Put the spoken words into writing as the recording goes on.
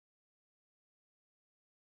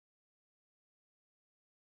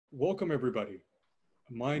Welcome, everybody.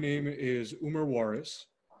 My name is Umar Waris,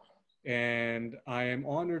 and I am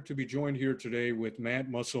honored to be joined here today with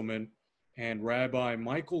Matt Musselman and Rabbi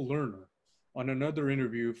Michael Lerner on another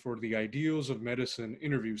interview for the Ideals of Medicine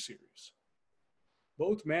interview series.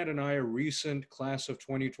 Both Matt and I are recent class of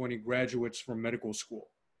 2020 graduates from medical school,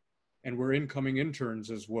 and we're incoming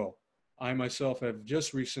interns as well. I myself have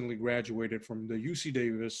just recently graduated from the UC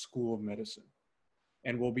Davis School of Medicine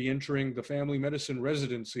and will be entering the family medicine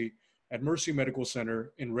residency at Mercy Medical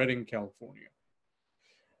Center in Redding, California.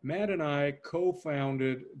 Matt and I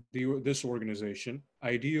co-founded this organization,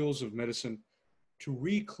 Ideals of Medicine, to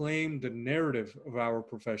reclaim the narrative of our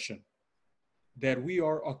profession, that we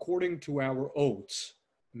are, according to our oaths,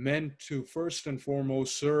 meant to first and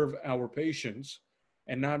foremost serve our patients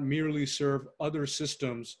and not merely serve other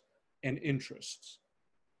systems and interests.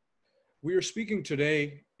 We are speaking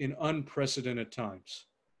today in unprecedented times.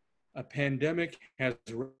 A pandemic has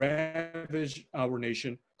ravaged our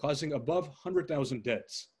nation, causing above 100,000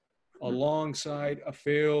 deaths, alongside a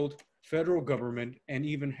failed federal government and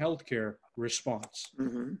even healthcare response.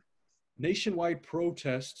 Nationwide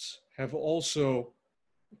protests have also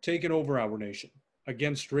taken over our nation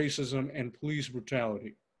against racism and police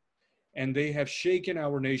brutality, and they have shaken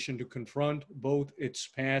our nation to confront both its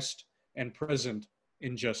past and present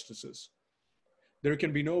injustices. There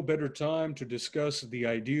can be no better time to discuss the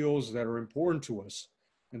ideals that are important to us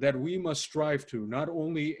and that we must strive to, not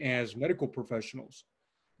only as medical professionals,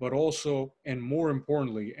 but also, and more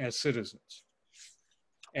importantly, as citizens.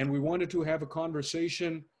 And we wanted to have a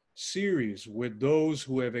conversation series with those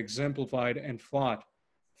who have exemplified and fought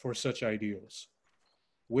for such ideals.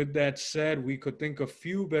 With that said, we could think of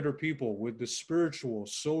few better people with the spiritual,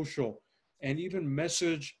 social, and even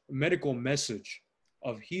medical message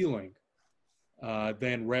of healing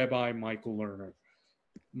than Rabbi Michael Lerner.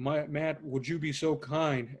 Matt, would you be so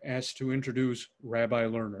kind as to introduce Rabbi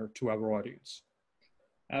Lerner to our audience?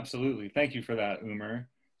 Absolutely. Thank you for that, Umar.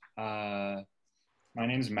 My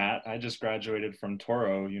name is Matt. I just graduated from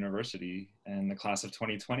Toro University in the class of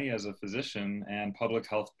 2020 as a physician and public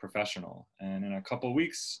health professional. And in a couple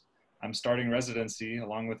weeks, I'm starting residency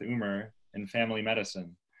along with Umar in family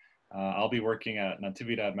medicine. I'll be working at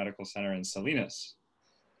Natividad Medical Center in Salinas.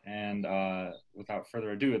 And without further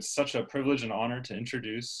ado, it's such a privilege and honor to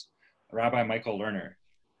introduce Rabbi Michael Lerner,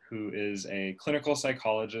 who is a clinical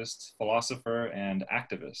psychologist, philosopher, and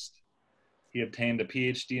activist. He obtained a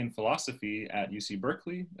PhD in philosophy at UC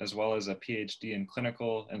Berkeley, as well as a PhD in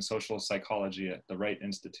clinical and social psychology at the Wright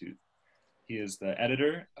Institute. He is the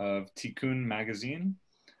editor of Tikkun magazine,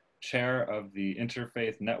 chair of the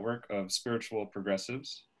Interfaith Network of Spiritual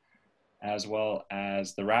Progressives, as well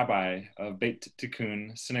as the rabbi of Beit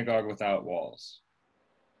Tikkun, Synagogue Without Walls.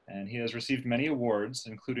 And he has received many awards,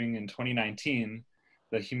 including in 2019,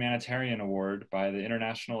 the Humanitarian Award by the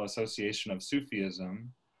International Association of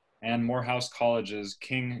Sufism, and Morehouse College's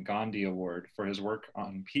King Gandhi Award for his work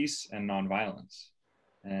on peace and nonviolence.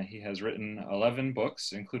 He has written 11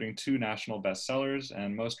 books, including 2 national bestsellers,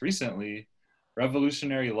 and most recently,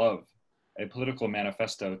 Revolutionary Love, a political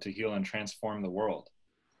manifesto to heal and transform the world.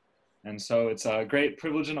 And so it's a great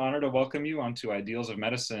privilege and honor to welcome you onto Ideals of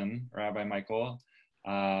Medicine, Rabbi Michael.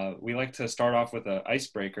 We like to start off with an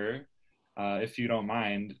icebreaker, if you don't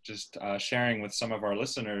mind, just sharing with some of our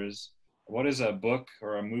listeners, what is a book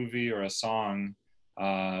or a movie or a song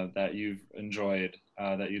that you've enjoyed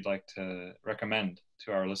that you'd like to recommend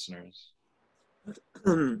to our listeners?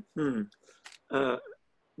 Well,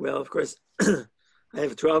 of course, I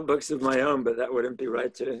have 12 books of my own, but that wouldn't be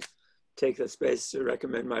right to take the space to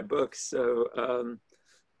recommend my books. So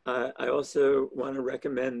I also want to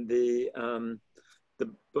recommend the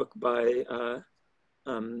book by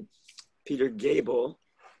Peter Gable,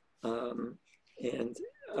 and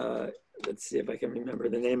let's see if I can remember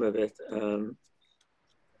the name of it.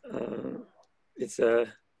 It's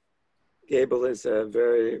Gable is a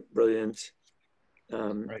very brilliant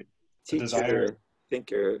Right. teacher,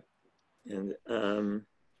 thinker, and I'm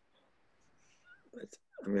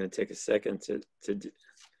going to take a second to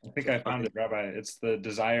I think I found it, Rabbi. It's The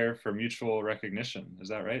Desire for Mutual Recognition. Is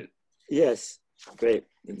that right? Yes, great.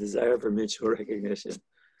 The Desire for Mutual Recognition.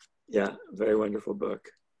 Yeah, very wonderful book.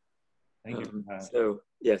 Thank you for that. So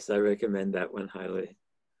yes, I recommend that one highly.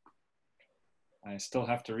 I still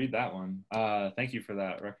have to read that one. Thank you for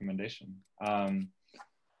that recommendation.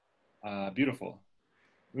 Beautiful.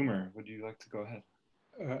 Umar, would you like to go ahead?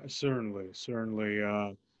 Certainly.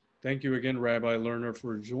 Thank you again, Rabbi Lerner,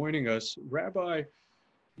 for joining us. Rabbi,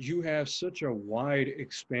 you have such a wide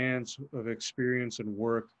expanse of experience and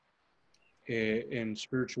work in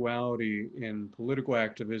spirituality, in political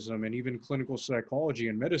activism, and even clinical psychology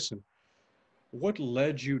and medicine. What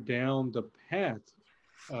led you down the path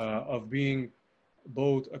of being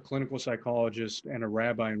both a clinical psychologist and a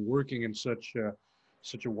rabbi and working in such a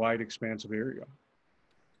wide, expansive area?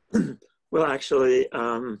 Well, actually,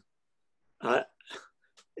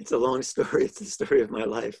 it's a long story. It's the story of my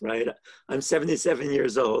life, right? I'm 77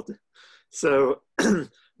 years old, so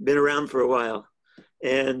been around for a while.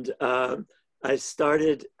 And I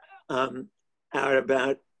started out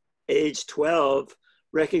about age 12,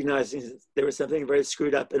 recognizing there was something very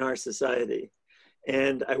screwed up in our society.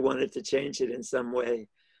 And I wanted to change it in some way.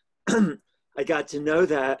 I got to know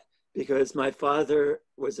that because my father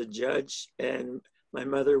was a judge and my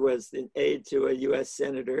mother was an aide to a US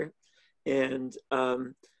senator. And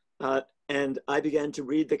I began to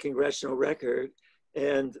read the congressional record,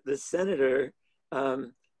 and the senator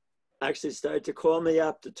actually started to call me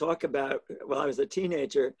up to talk about, while I was a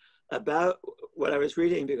teenager, about what I was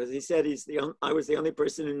reading, because he said I was the only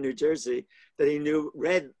person in New Jersey that he knew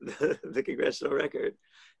read the congressional record.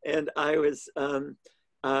 And I was,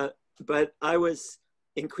 but I was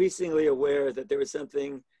increasingly aware that there was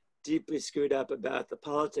something deeply screwed up about the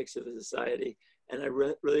politics of the society. And I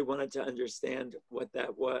really wanted to understand what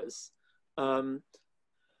that was.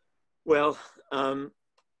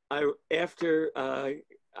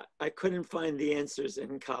 I couldn't find the answers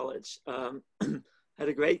in college. Had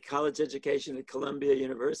a great college education at Columbia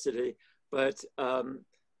University, but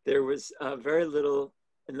there was very little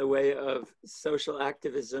in the way of social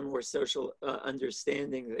activism or social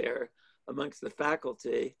understanding there amongst the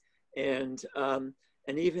faculty. And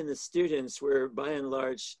even the students were by and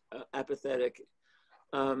large apathetic.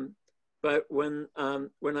 But when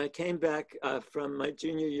I came back from my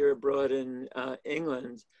junior year abroad in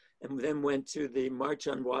England, and then went to the March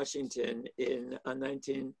on Washington in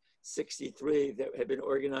 1963 that had been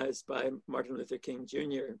organized by Martin Luther King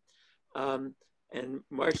Jr., and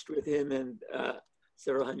marched with him and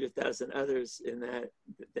several 100,000 others in that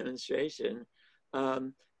demonstration,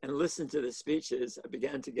 and listened to the speeches, I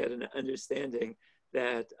began to get an understanding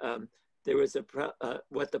that there was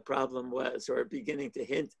what the problem was, or beginning to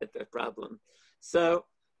hint at the problem. So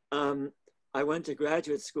I went to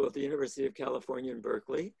graduate school at the University of California in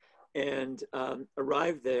Berkeley, and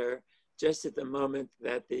arrived there just at the moment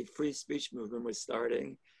that the free speech movement was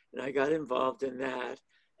starting. And I got involved in that.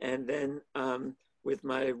 And then with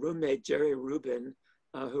my roommate, Jerry Rubin,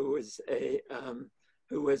 who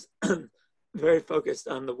was very focused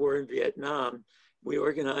on the war in Vietnam, we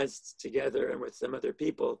organized together, and with some other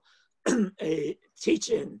people, a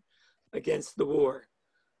teach-in against the war.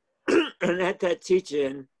 And at that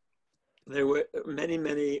teach-in, there were many,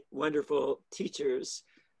 many wonderful teachers,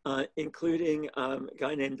 including a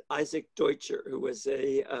guy named Isaac Deutscher, who was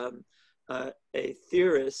a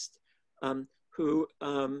theorist who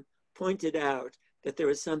pointed out that there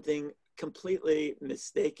was something completely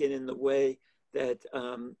mistaken in the way that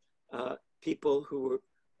people who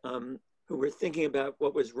were thinking about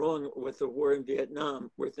what was wrong with the war in Vietnam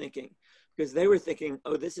were thinking. Because they were thinking,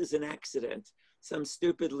 oh, this is an accident. Some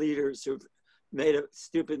stupid leaders who've made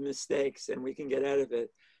stupid mistakes and we can get out of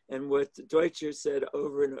it. And what Deutscher said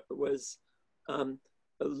over and was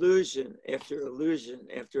illusion after illusion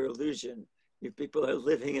after illusion. You people are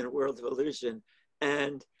living in a world of illusion.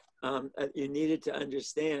 And you needed to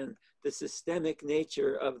understand the systemic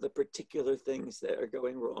nature of the particular things that are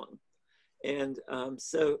going wrong. And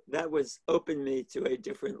so that was opened me to a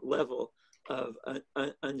different level of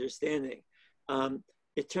understanding.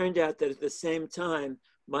 It turned out that at the same time,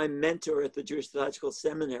 my mentor at the Jewish Theological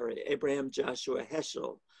Seminary, Abraham Joshua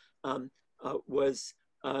Heschel, was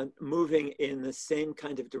moving in the same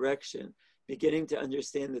kind of direction, beginning to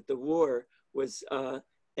understand that the war was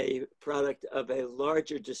a product of a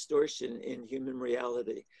larger distortion in human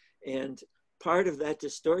reality. And part of that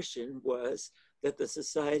distortion was that the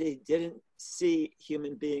society didn't see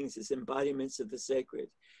human beings as embodiments of the sacred.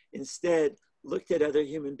 Instead, looked at other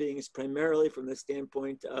human beings primarily from the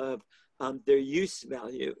standpoint of their use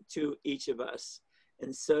value to each of us.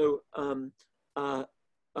 And so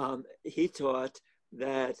he taught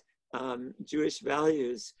that Jewish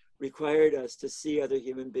values required us to see other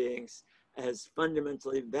human beings as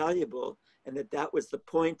fundamentally valuable, and that was the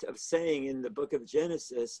point of saying in the book of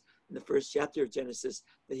Genesis, in the first chapter of Genesis,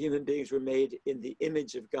 the human beings were made in the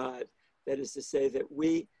image of God. That is to say that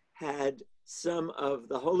we had some of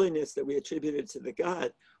the holiness that we attributed to the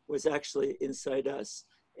God was actually inside us.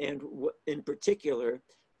 And in particular,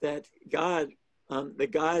 that God, the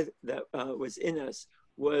God that was in us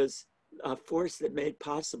was a force that made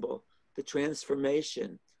possible the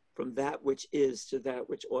transformation from that which is to that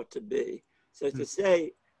which ought to be. So to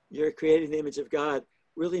say you're created in the image of God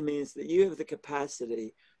really means that you have the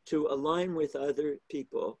capacity to align with other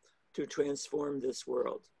people to transform this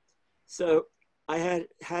world. So I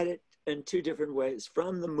had it in two different ways,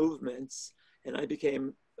 from the movements, and I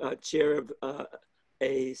became chair of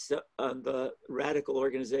the radical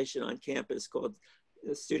organization on campus called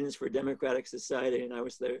the Students for Democratic Society, and I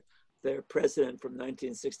was their president from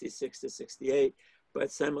 1966 to 68.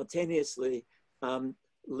 But simultaneously,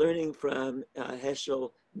 learning from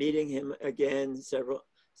Heschel, meeting him again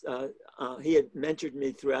he had mentored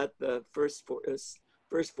me throughout the first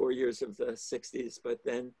 4 years of the 60s, but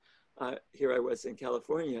then here I was in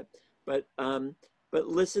California. But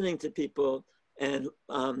listening to people, and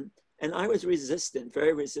I was resistant,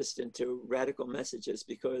 very resistant to radical messages,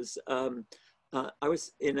 because I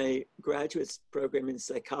was in a graduate program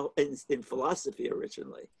in philosophy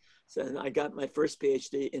originally. So and I got my first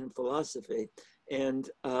PhD in philosophy, and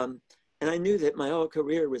I knew that my whole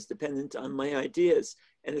career was dependent on my ideas.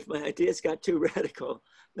 And if my ideas got too radical,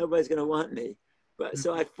 nobody's going to want me. But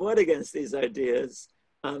so I fought against these ideas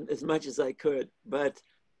as much as I could. But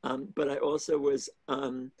I also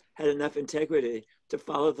had enough integrity to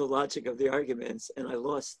follow the logic of the arguments, and I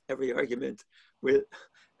lost every argument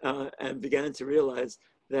and began to realize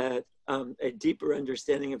that a deeper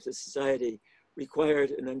understanding of the society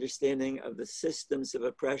required an understanding of the systems of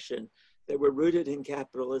oppression that were rooted in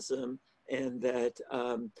capitalism, and that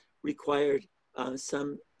required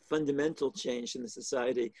some fundamental change in the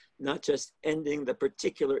society, not just ending the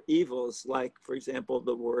particular evils, like, for example,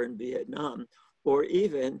 the war in Vietnam, or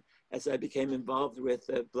even as I became involved with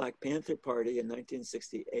the Black Panther Party in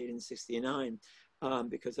 1968 and 69,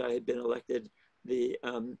 because I had been elected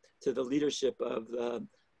to the leadership of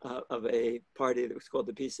a party that was called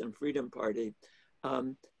the Peace and Freedom Party.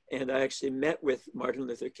 And I actually met with Martin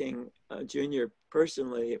Luther King Jr.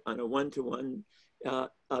 personally on a one-to-one a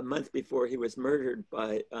month before he was murdered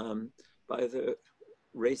by the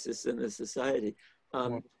racists in the society,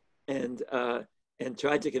 and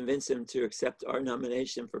tried to convince him to accept our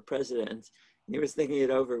nomination for president. And he was thinking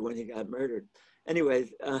it over when he got murdered.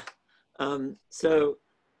 Anyway, so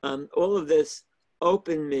all of this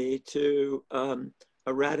opened me to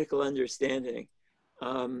a radical understanding.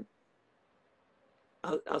 I'll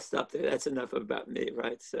stop there. That's enough about me,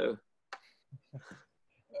 right? So,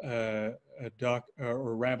 Rabbi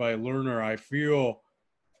Lerner, I feel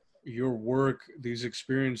your work, these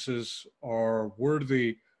experiences are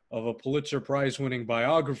worthy of a Pulitzer Prize-winning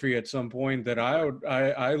biography at some point that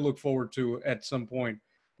I look forward to at some point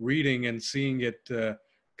reading and seeing it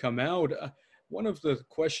come out. One of the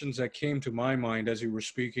questions that came to my mind as you were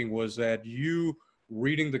speaking was that you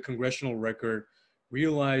reading the congressional record,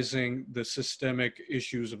 realizing the systemic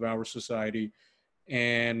issues of our society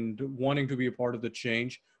and wanting to be a part of the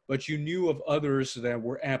change, but you knew of others that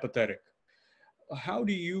were apathetic. How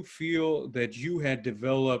do you feel that you had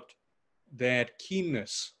developed that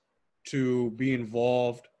keenness to be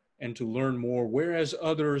involved and to learn more, whereas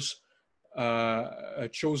others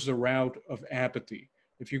chose the route of apathy?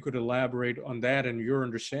 If you could elaborate on that and your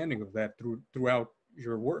understanding of that throughout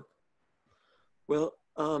your work. Well,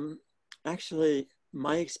 actually,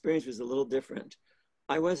 my experience was a little different.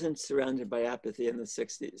 I wasn't surrounded by apathy in the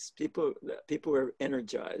 60s. People were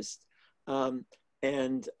energized,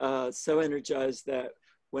 and so energized that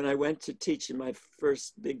when I went to teach in my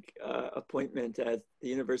first big appointment at the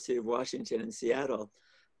University of Washington in Seattle,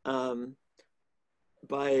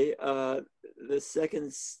 by the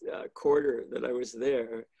second quarter that I was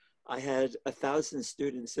there, I had 1,000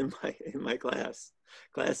 students in my classes.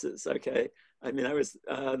 Okay, I mean, I was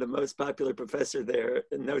the most popular professor there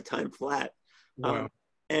in no time flat. Wow.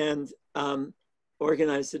 And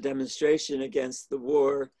organized a demonstration against the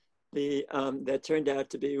war that turned out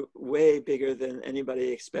to be way bigger than anybody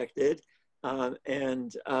expected.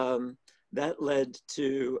 And that led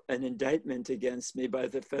to an indictment against me by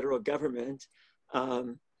the federal government.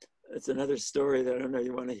 It's another story that I don't know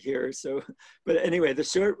you want to hear. So, but anyway, the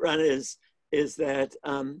short run is that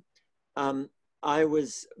I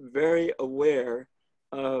was very aware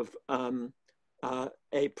of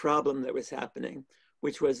a problem that was happening,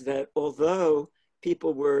 which was that although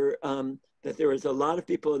people were, that there was a lot of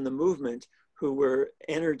people in the movement who were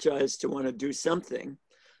energized to want to do something,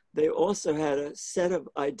 they also had a set of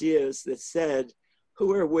ideas that said,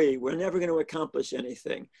 who are we? We're never going to accomplish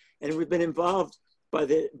anything. And we've been involved by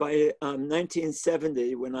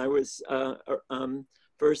 1970, when I was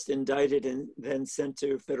first indicted and then sent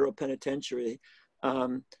to federal penitentiary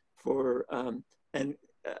and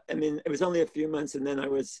I mean, it was only a few months, and then I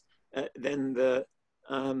was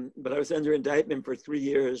but I was under indictment for 3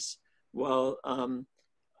 years while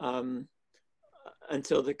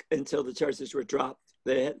until the charges were dropped.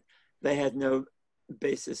 They had no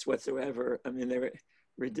basis whatsoever. I mean, they were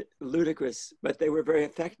ludicrous, but they were very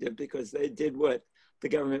effective because they did what the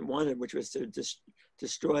government wanted, which was to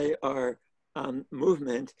destroy our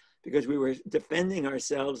movement, because we were defending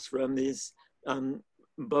ourselves from these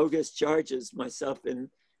bogus charges, myself in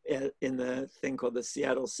the thing called the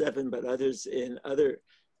Seattle 7, but others in other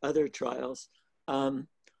trials. But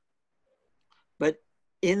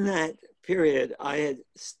in that period, I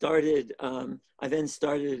then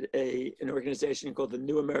started an organization called the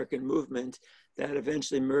New American Movement that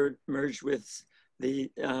eventually merged with the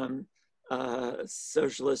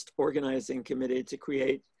Socialist Organizing Committee to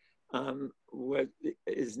create what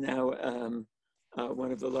is now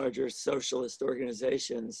one of the larger socialist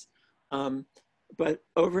organizations. But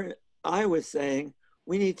I was saying,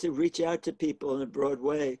 we need to reach out to people in a broad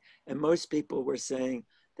way. And most people were saying,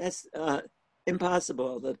 that's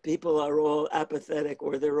impossible. The people are all apathetic,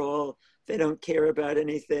 or they don't care about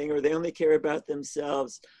anything, or they only care about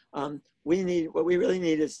themselves. What we really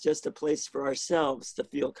need is just a place for ourselves to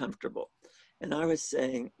feel comfortable. And I was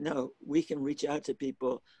saying, no, we can reach out to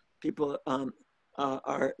people. People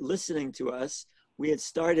are listening to us. We had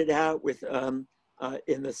started out with, in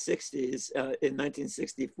the 60s, in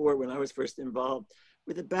 1964, when I was first involved,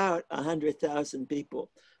 with about 100,000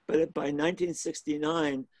 people. But by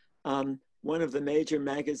 1969, one of the major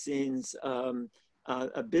magazines,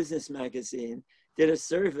 a business magazine, did a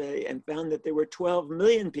survey and found that there were 12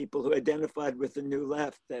 million people who identified with the New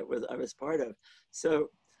Left that I was part of.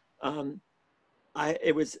 So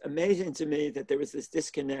it was amazing to me that there was this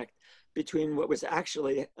disconnect between what was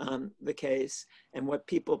actually the case and what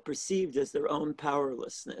people perceived as their own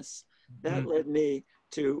powerlessness. That led me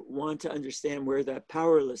to want to understand where that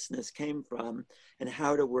powerlessness came from and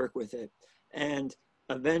how to work with it. And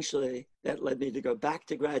eventually that led me to go back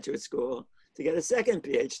to graduate school to get a second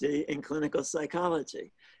PhD in clinical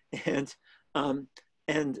psychology. And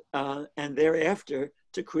thereafter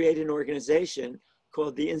to create an organization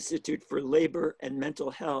called the Institute for Labor and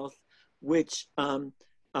Mental Health, which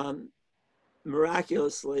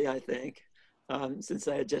miraculously, I think, since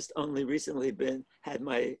I had just only recently had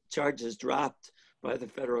my charges dropped by the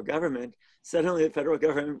federal government, suddenly the federal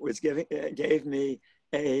government gave me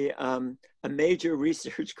a major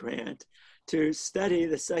research grant to study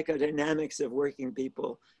the psychodynamics of working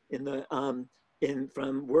people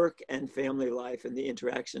from work and family life and the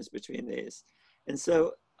interactions between these. And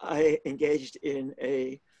so I engaged in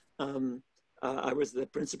I was the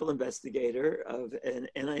principal investigator of an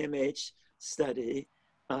NIMH study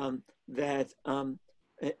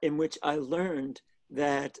in which I learned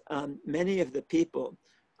that many of the people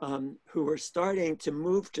who were starting to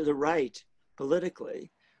move to the right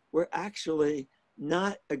politically were actually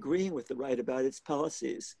not agreeing with the right about its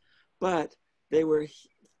policies, but they were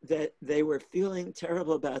feeling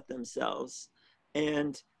terrible about themselves,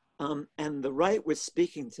 and the right was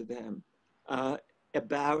speaking to them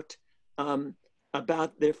about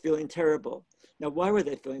their feeling terrible. Now, why were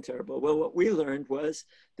they feeling terrible? Well, what we learned was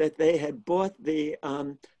that they had bought the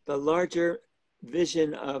larger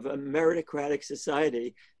vision of a meritocratic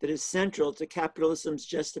society that is central to capitalism's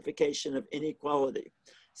justification of inequality.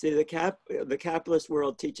 See, the capitalist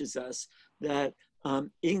world teaches us that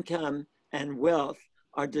income and wealth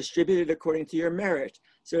are distributed according to your merit.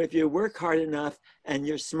 So if you work hard enough and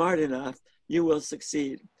you're smart enough, you will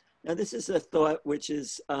succeed. Now, this is a thought which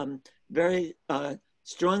is very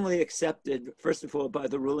strongly accepted, first of all, by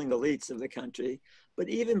the ruling elites of the country, but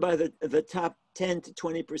even by the top 10 to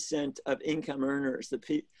 20% of income earners,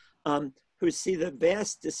 who see the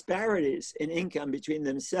vast disparities in income between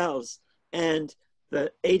themselves and the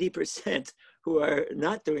 80% who are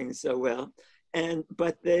not doing so well.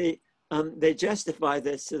 But they justify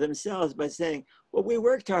this to themselves by saying, well, we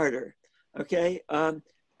worked harder, okay?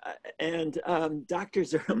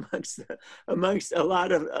 Doctors are amongst a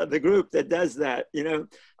lot of the group that does that. You know,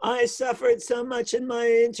 I suffered so much in my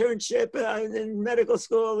internship in medical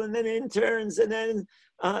school, and then interns, and then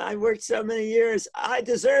I worked so many years. I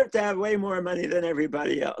deserve to have way more money than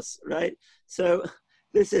everybody else, right? So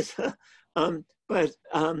this is, but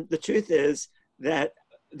the truth is that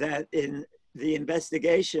in the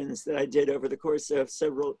investigations that I did over the course of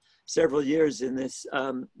several years in this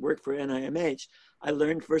work for NIMH, I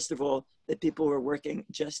learned, first of all, that people were working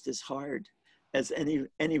just as hard as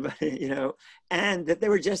anybody, you know, and that they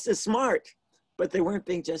were just as smart, but they weren't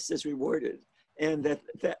being just as rewarded. And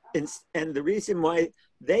and the reason why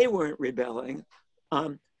they weren't rebelling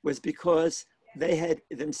was because they had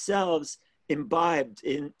themselves imbibed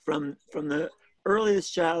from the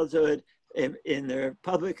earliest childhood in their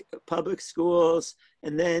public schools,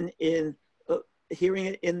 and then in hearing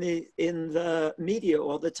it in the media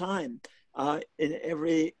all the time, in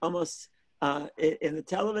every almost in the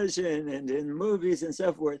television and in movies and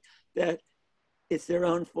so forth, that it's their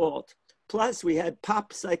own fault. Plus, we had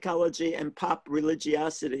pop psychology and pop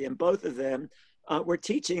religiosity, and both of them were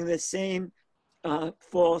teaching the same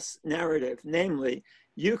false narrative, namely,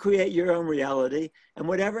 you create your own reality, and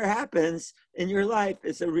whatever happens in your life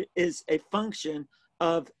is a function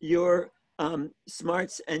of your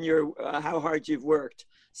smarts and your how hard you've worked.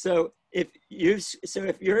 So if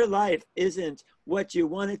your life isn't what you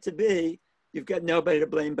want it to be, you've got nobody to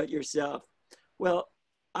blame but yourself. Well,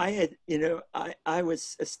 I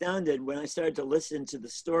was astounded when I started to listen to the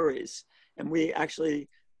stories, and we actually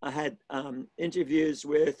had interviews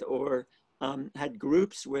with or had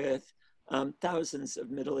groups with thousands of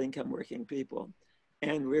middle-income working people.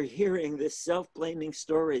 And we're hearing this self-blaming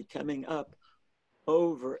story coming up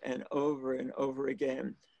over and over and over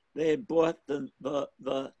again. They had bought the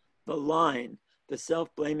line, the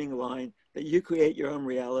self-blaming line, that you create your own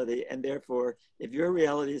reality, and therefore, if your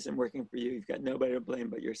reality isn't working for you, you've got nobody to blame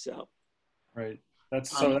but yourself. Right.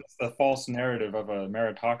 That's the false narrative of a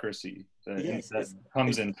meritocracy that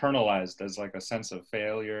comes internalized as like a sense of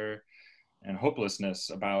failure and hopelessness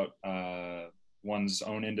about one's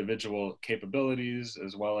own individual capabilities,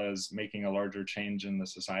 as well as making a larger change in the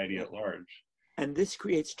society at large. And this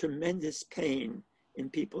creates tremendous pain in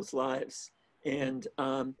people's lives. And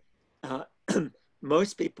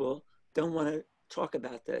most people don't want to talk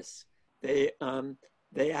about this. They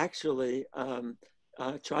actually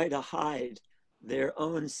try to hide their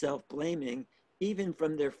own self-blaming, even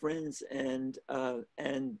from their friends and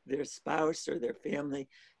their spouse or their family.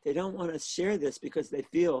 They don't want to share this because they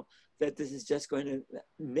feel that this is just going to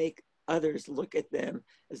make others look at them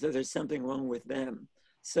as though there's something wrong with them.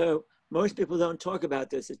 So most people don't talk about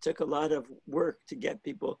this. It took a lot of work to get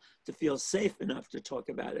people to feel safe enough to talk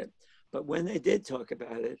about it. But when they did talk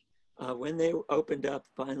about it, when they opened up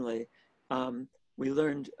finally, we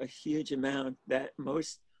learned a huge amount that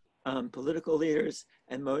most political leaders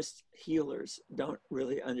and most healers don't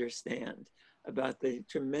really understand about the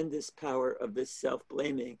tremendous power of this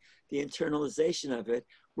self-blaming, the internalization of it,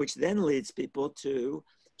 which then leads people to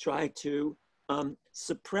try to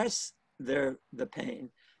suppress the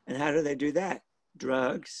pain. And how do they do that?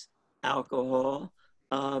 Drugs, alcohol,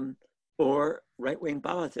 or right-wing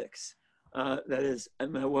politics. That is,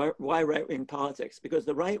 why right-wing politics? Because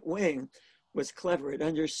the right wing was clever. It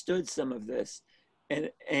understood some of this.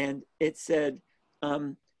 And it said,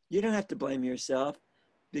 you don't have to blame yourself,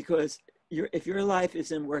 because if your life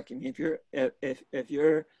isn't working, if you're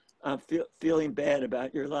feeling bad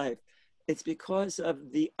about your life, it's because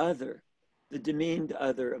of the other, the demeaned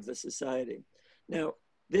other of the society. Now,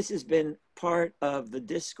 this has been part of the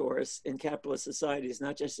discourse in capitalist societies,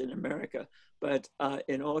 not just in America, but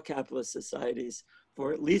in all capitalist societies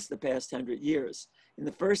for at least the past 100 years. In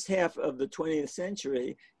the first half of the 20th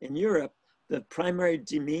century in Europe, the primary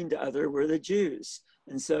demeaned other were the Jews.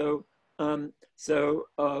 And so, the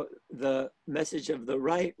message of the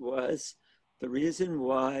right was, the reason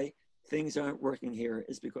why things aren't working here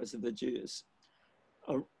is because of the Jews.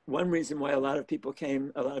 One reason why a lot of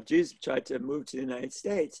Jews tried to move to the United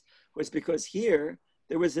States was because here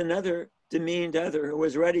there was another demeaned other who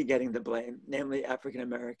was already getting the blame, namely African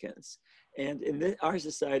Americans. And in our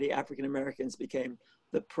society, African Americans became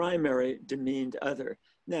the primary demeaned other.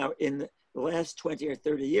 Now, in the last 20 or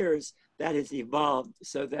 30 years, that has evolved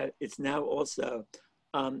so that it's now also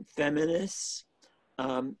feminists,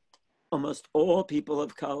 almost all people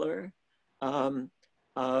of color,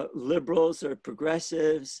 liberals or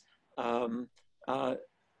progressives,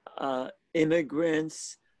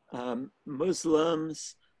 immigrants,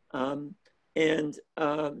 Muslims, and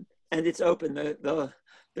it's open.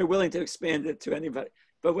 They're willing to expand it to anybody.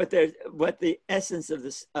 But what the essence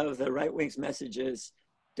of the right wing's message is: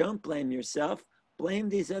 don't blame yourself. Blame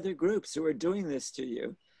these other groups who are doing this to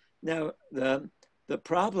you. Now, the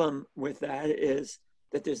problem with that is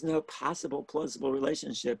that there's no possible plausible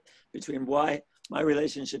relationship between why my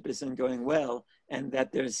relationship isn't going well and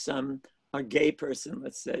that there's a gay person,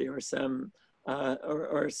 let's say, or some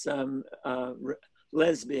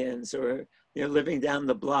lesbians, or living down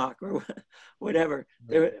the block, or whatever.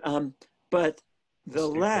 But the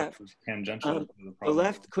left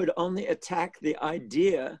could only attack the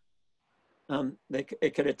idea.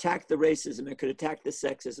 It could attack the racism, it could attack the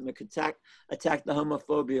sexism, it could attack the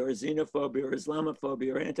homophobia or xenophobia or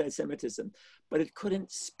Islamophobia or anti-Semitism, but it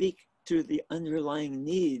couldn't speak to the underlying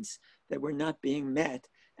needs that were not being met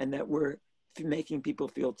and that were making people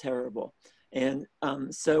feel terrible. And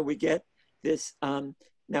so we get this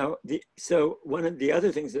Now, so one of the other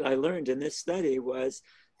things that I learned in this study was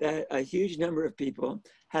that a huge number of people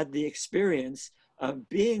had the experience of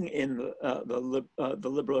being in the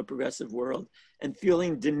liberal or progressive world and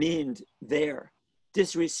feeling demeaned there,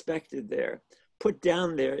 disrespected there, put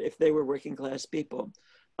down there if they were working class people.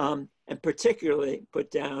 And particularly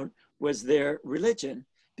put down was their religion,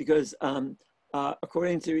 because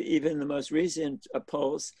according to even the most recent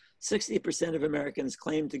polls, 60% of Americans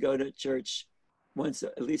claim to go to church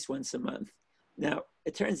at least once a month. Now,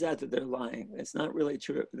 it turns out that they're lying. It's not really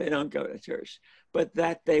true. They don't go to church, but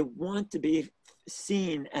that they want to be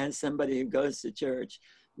seen as somebody who goes to church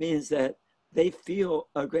means that they feel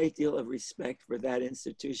a great deal of respect for that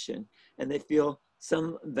institution, and they feel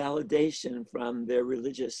some validation from their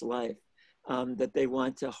religious life that they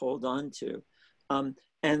want to hold on to.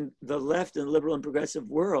 And the left and liberal and progressive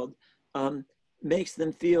world makes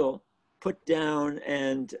them feel put down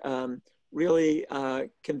and really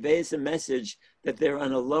conveys a message that they're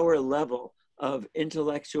on a lower level of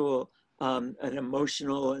intellectual and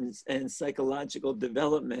emotional and psychological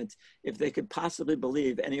development if they could possibly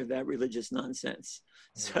believe any of that religious nonsense.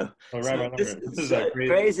 So, Rabbi, this is a great,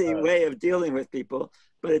 crazy way of dealing with people,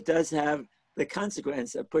 but it does have the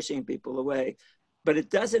consequence of pushing people away. But it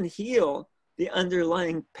doesn't heal the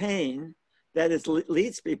underlying pain that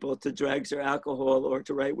leads people to drugs or alcohol or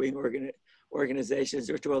to right-wing organizations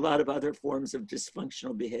or to a lot of other forms of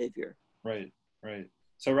dysfunctional behavior. Right, right.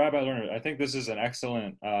 So Rabbi Lerner, I think this is an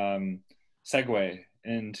excellent segue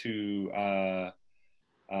into our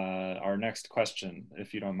next question,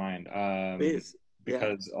 if you don't mind. Please.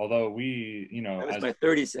 Because although we, that was my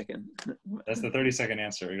 30-second. That's the 30-second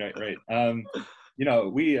answer, right?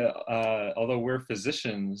 We, although we're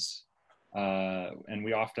physicians, and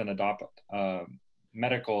we often adopt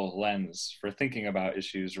medical lens for thinking about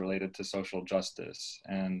issues related to social justice.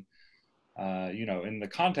 And, in the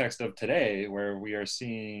context of today, where we are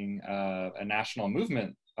seeing a national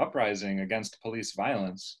movement uprising against police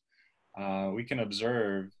violence, we can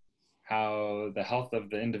observe how the health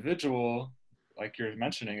of the individual, like you're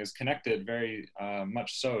mentioning, is connected very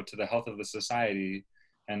much so to the health of the society,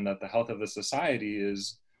 and that the health of the society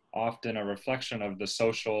is often a reflection of the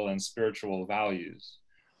social and spiritual values.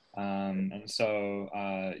 And so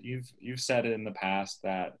you've said in the past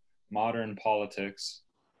that modern politics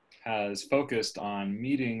has focused on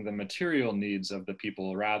meeting the material needs of the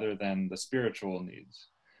people rather than the spiritual needs.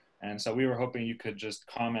 And so we were hoping you could just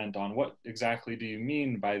comment on what exactly do you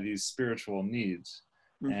mean by these spiritual needs,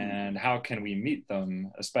 and how can we meet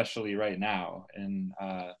them, especially right now in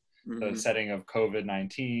the setting of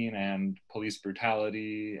COVID-19 and police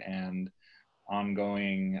brutality and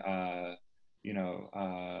ongoing,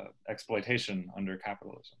 exploitation under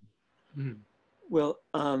capitalism. Well,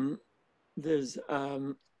 there's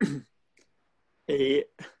a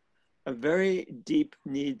very deep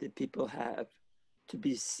need that people have to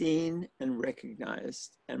be seen and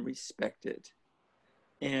recognized and respected.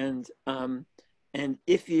 And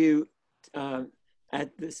if you,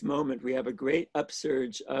 at this moment, we have a great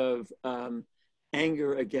upsurge of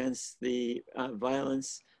anger against the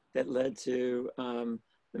violence that led to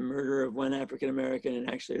the murder of one African-American, and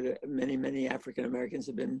actually many African-Americans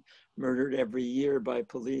have been murdered every year by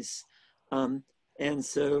police. And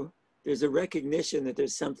so there's a recognition that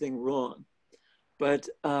there's something wrong, but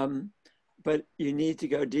you need to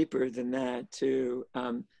go deeper than that to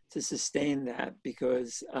sustain that,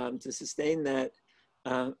 because to sustain that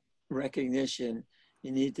recognition,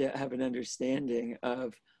 you need to have an understanding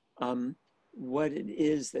of what it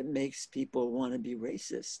is that makes people want to be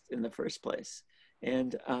racist in the first place.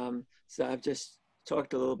 And so I've just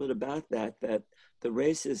talked a little bit about that the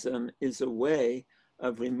racism is a way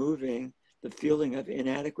of removing the feeling of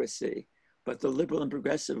inadequacy. But the liberal and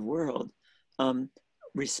progressive world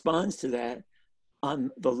responds to that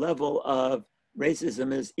on the level of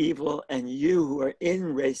racism is evil, and you who are in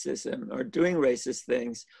racism or doing racist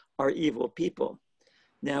things are evil people.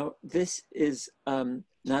 Now, this is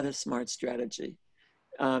not a smart strategy.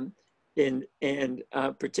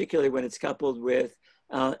 Particularly when it's coupled with,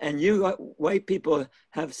 and you white people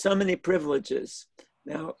have so many privileges.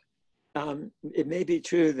 Now, it may be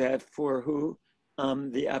true that for who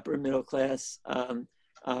the upper middle class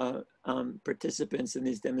participants in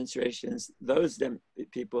these demonstrations, those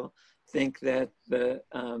people think that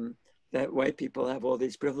that white people have all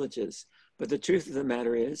these privileges. But the truth of the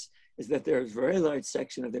matter is that there's a very large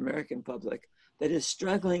section of the American public that is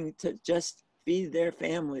struggling to just feed their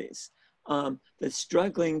families, that's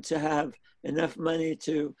struggling to have enough money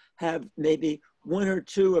to have maybe one or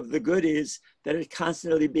two of the goodies that are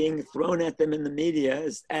constantly being thrown at them in the media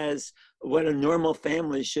as what a normal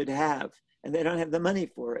family should have. and they don't have the money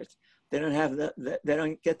for it. They don't have they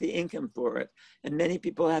don't get the income for it. And many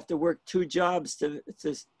people have to work 2 jobs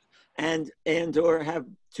and or have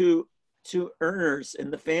two earners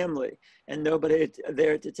in the family and nobody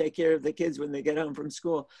there to take care of the kids when they get home from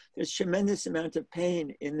school. There's tremendous amount of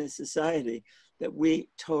pain in this society that we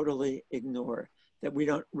totally ignore, that we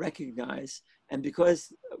don't recognize. And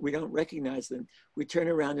because we don't recognize them, we turn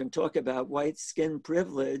around and talk about white skin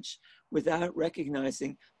privilege without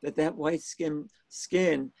recognizing that white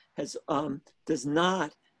skin has does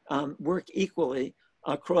not work equally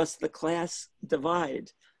across the class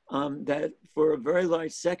divide. That for a very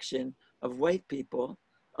large section of white people,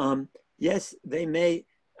 yes, they may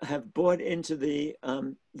have bought into the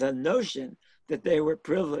notion that they were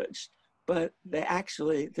privileged, but their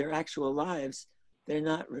actual lives, they're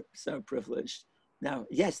not so privileged. Now,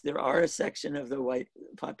 yes, there are a section of the white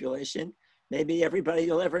population, maybe everybody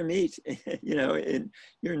you'll ever meet, in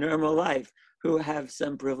your normal life, who have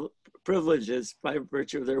some privileges by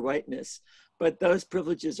virtue of their whiteness. But those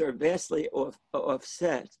privileges are vastly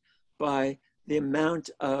offset by the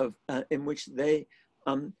amount of in which they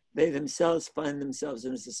themselves find themselves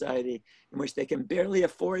in a society in which they can barely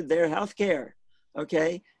afford their health care.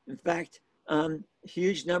 Okay, in fact,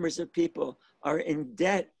 huge numbers of people are in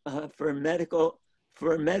debt for medical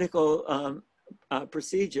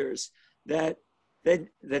procedures that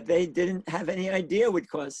they didn't have any idea would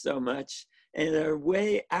cost so much, and are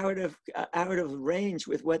way out of range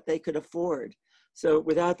with what they could afford. So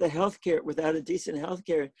without a decent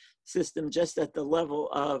healthcare system, just at the level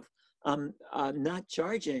of not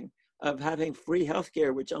charging, of having free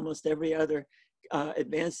healthcare, which almost every other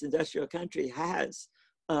advanced industrial country has,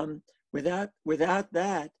 without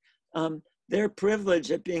that, their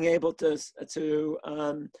privilege at being able to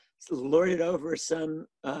lord it over some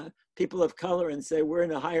people of color and say, we're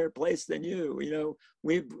in a higher place than you,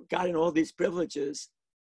 we've gotten all these privileges,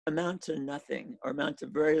 amount to nothing, or amount to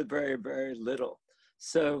very, very, very little.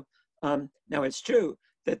 So now it's true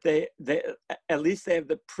that they at least they have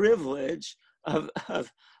the privilege of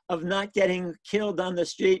not getting killed on the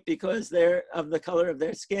street because they're of the color of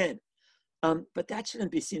their skin. But that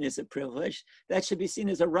shouldn't be seen as a privilege. That should be seen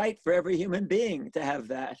as a right for every human being to have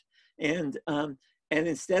that. And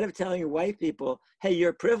instead of telling white people, hey,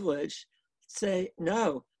 you're privileged, say,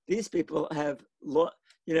 no, these people have,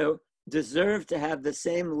 deserve to have the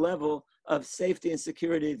same level of safety and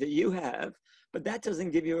security that you have. But that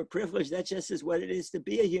doesn't give you a privilege. That just is what it is to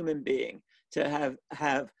be a human being, to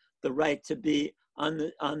have the right to be on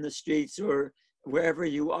the streets or wherever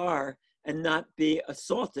you are and not be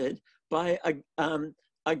assaulted by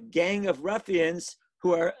a gang of ruffians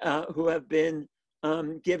who have been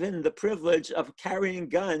given the privilege of carrying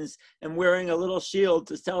guns and wearing a little shield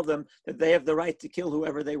to tell them that they have the right to kill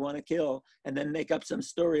whoever they want to kill, and then make up some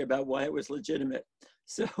story about why it was legitimate.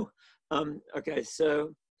 So, okay,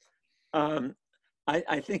 so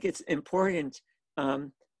I think it's important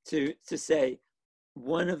to say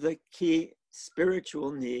one of the key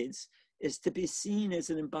spiritual needs is to be seen as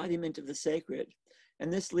an embodiment of the sacred.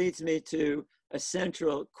 And this leads me to a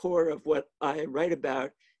central core of what I write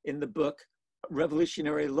about in the book,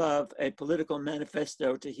 Revolutionary Love, a Political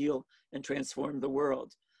Manifesto to Heal and Transform the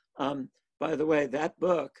World. By the way, that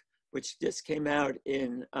book, which just came out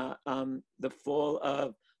in the fall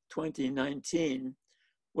of 2019,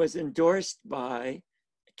 was endorsed by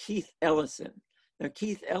Keith Ellison. Now,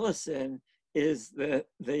 Keith Ellison is the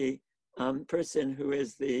person who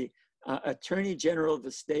is the Attorney General of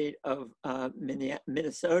the state of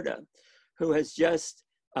Minnesota, who has just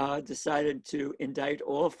decided to indict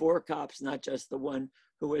all 4 cops, not just the one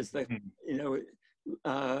who was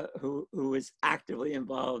who was actively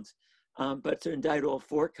involved, but to indict all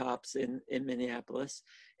 4 cops in Minneapolis,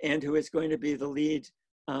 and who is going to be the lead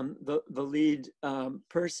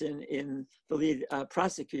person in the lead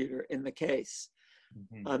prosecutor in the case.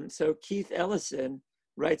 Mm-hmm. So Keith Ellison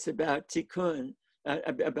writes about Tikkun,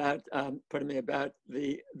 about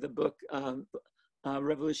the book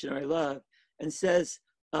Revolutionary Love, and says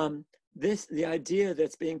the idea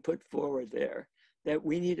that's being put forward there, that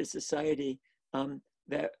we need a society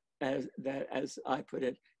that as I put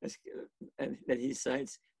it, and that he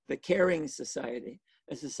cites, the caring society,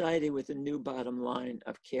 a society with a new bottom line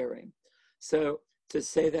of caring. So to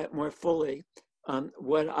say that more fully,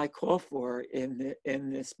 what I call for in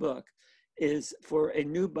this book is for a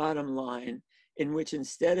new bottom line in which,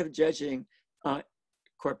 instead of judging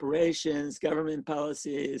corporations, government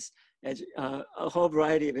policies, a whole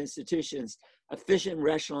variety of institutions, efficient,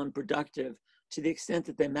 rational, and productive to the extent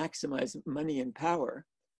that they maximize money and power,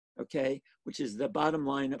 okay, which is the bottom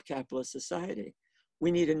line of capitalist society.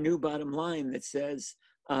 We need a new bottom line that says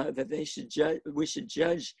that they should judge. We should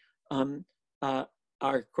judge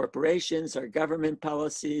our corporations, our government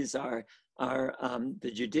policies, our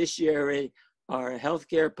the judiciary, our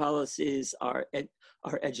healthcare policies, our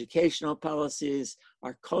educational policies,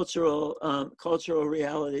 our cultural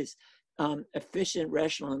realities, efficient,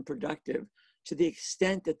 rational, and productive, to the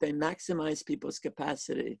extent that they maximize people's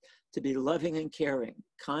capacity to be loving and caring,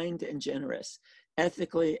 kind and generous,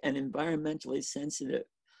 ethically and environmentally sensitive,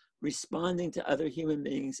 responding to other human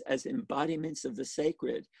beings as embodiments of the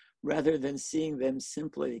sacred, rather than seeing them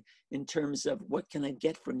simply in terms of, what can I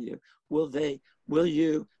get from you? Will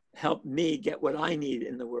you help me get what I need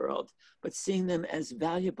in the world? But seeing them as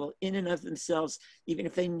valuable in and of themselves, even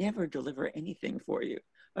if they never deliver anything for you,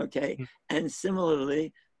 okay? And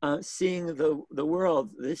similarly, seeing the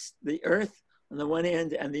world, the earth on the one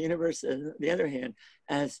hand and the universe on the other hand,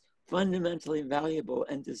 as fundamentally valuable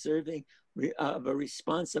and deserving of a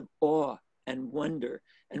response of awe and wonder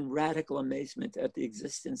and radical amazement at the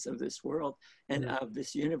existence of this world and of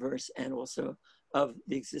this universe, and also of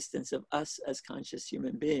the existence of us as conscious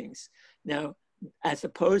human beings. Now, as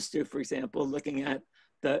opposed to, for example, looking at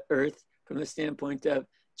the earth from the standpoint of,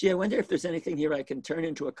 gee, I wonder if there's anything here I can turn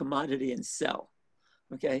into a commodity and sell.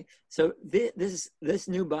 Okay, so this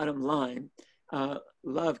new bottom line,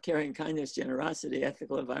 love, caring, kindness, generosity,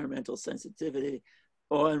 ethical, environmental sensitivity,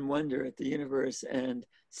 awe and wonder at the universe, and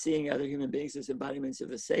seeing other human beings as embodiments of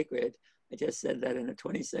the sacred. I just said that in a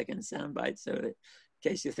 20-second soundbite, so that in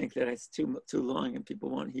case you think that it's too long and people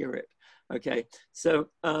won't hear it. Okay, so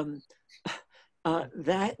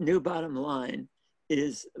that new bottom line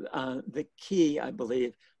is the key, I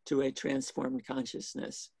believe, to a transformed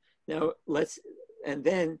consciousness. Now, let's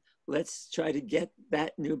try to get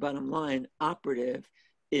that new bottom line operative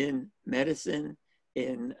in medicine,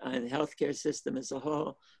 in the healthcare system as a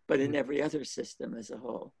whole, but in every other system as a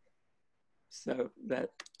whole. So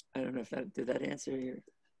that, I don't know if did that answer your?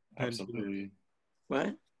 Absolutely.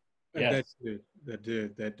 What? Yes. That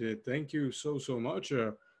did. Thank you so much,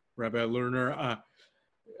 Rabbi Lerner.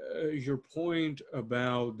 Your point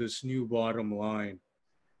about this new bottom line,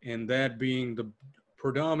 and that being the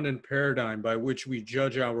predominant paradigm by which we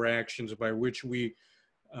judge our actions, by which we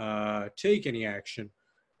take any action,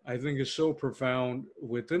 I think is so profound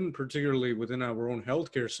particularly within our own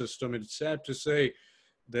healthcare system. It's sad to say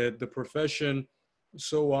that the profession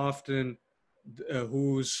so often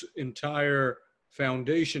whose entire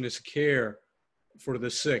foundation is care for the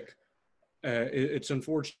sick. It's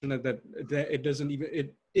unfortunate that it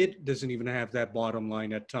doesn't even have that bottom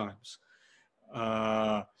line at times.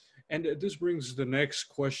 And this brings the next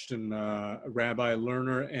question, Rabbi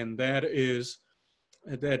Lerner, and that is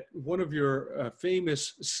that one of your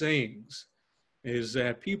famous sayings is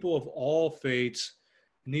that people of all faiths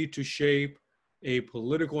need to shape a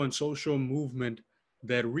political and social movement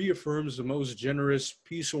that reaffirms the most generous,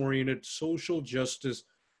 peace-oriented, social justice,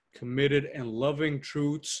 committed, and loving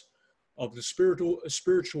truths of the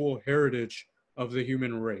spiritual heritage of the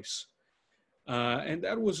human race. And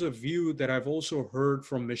that was a view that I've also heard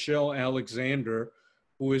from Michelle Alexander,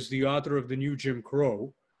 who is the author of The New Jim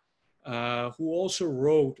Crow, who also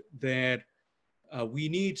wrote that we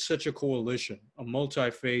need such a coalition, a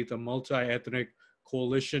multi-faith, a multi-ethnic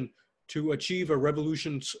coalition to achieve a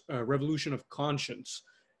revolution of conscience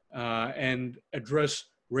and address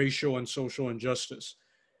racial and social injustice.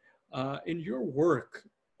 In your work,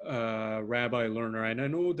 Rabbi Lerner, and I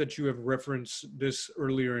know that you have referenced this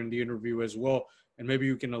earlier in the interview as well, and maybe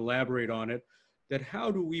you can elaborate on it, that how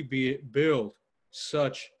do we build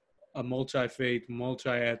such a multi-faith,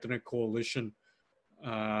 multi-ethnic coalition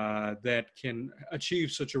that can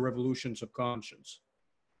achieve such a revolution of conscience?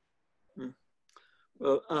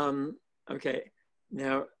 Well, okay.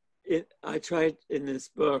 Now, I tried in this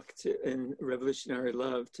book, in Revolutionary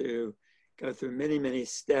Love, to go through many, many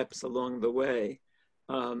steps along the way,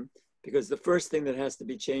 because the first thing that has to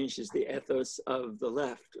be changed is the ethos of the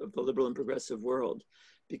left, of the liberal and progressive world,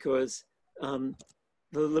 because the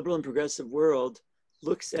liberal and progressive world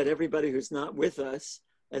looks at everybody who's not with us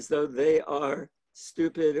as though they are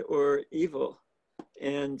stupid or evil.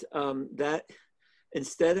 And that,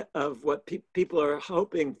 instead of what people are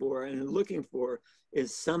hoping for and looking for,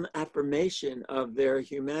 is some affirmation of their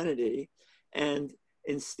humanity. And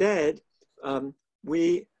instead,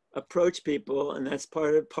 we approach people, and that's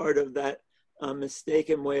part of that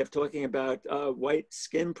mistaken way of talking about white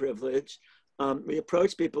skin privilege. We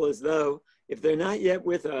approach people as though if they're not yet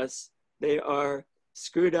with us, they are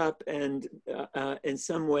screwed up and in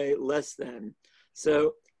some way less than.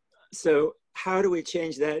 So how do we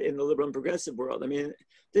change that in the liberal and progressive world? I mean,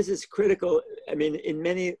 this is critical, I mean, in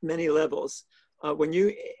many, many levels. when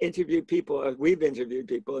you interview people, we've interviewed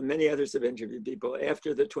people, and many others have interviewed people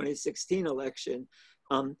after the 2016 election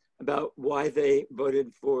about why they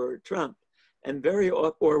voted for Trump, and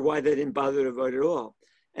or why they didn't bother to vote at all.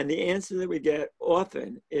 And the answer that we get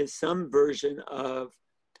often is some version of,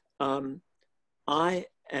 I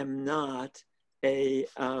am not a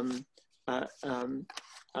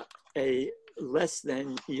less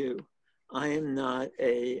than you. I am not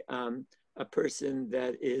a person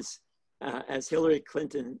that is, as Hillary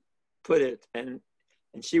Clinton put it, and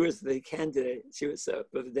she was the candidate, she was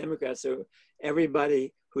for the Democrats, so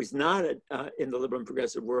everybody who's not in the liberal and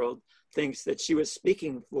progressive world thinks that she was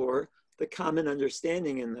speaking for the common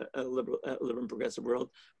understanding in the liberal and progressive world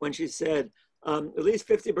when she said, at least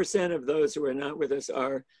 50% of those who are not with us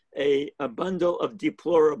are a bundle of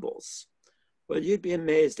deplorables. Well, you'd be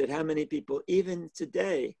amazed at how many people, even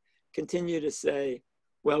today, continue to say,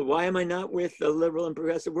 well, why am I not with the liberal and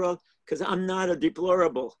progressive world? Because I'm not a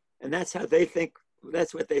deplorable. And that's how they think,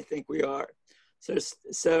 that's what they think we are. So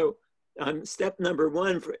step number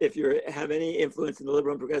one, if you have any influence in the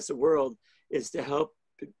liberal and progressive world, is to help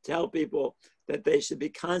tell people that they should be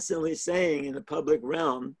constantly saying in the public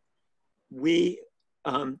realm, we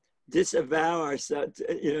disavow ourselves,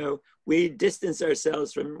 we distance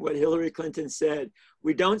ourselves from what Hillary Clinton said.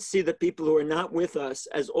 We don't see the people who are not with us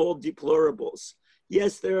as all deplorables.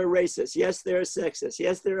 Yes, there are racists. Yes, there are sexists.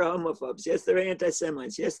 Yes, there are homophobes. Yes, there are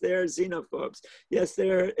anti-Semites. Yes, there are xenophobes. Yes,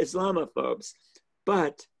 there are Islamophobes.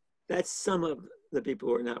 But that's some of the people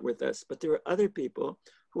who are not with us. But there are other people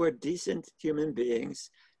who are decent human beings,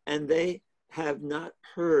 and they have not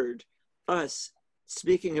heard us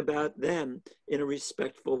speaking about them in a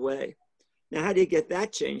respectful way. Now, how do you get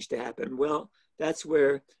that change to happen? Well, that's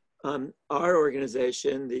where our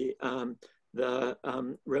organization, the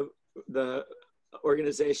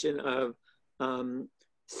organization of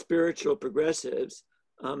spiritual progressives,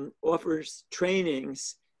 offers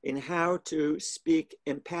trainings in how to speak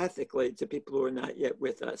empathically to people who are not yet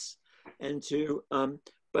with us. And to,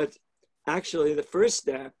 but actually the first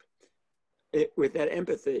step with that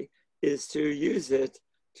empathy is to use it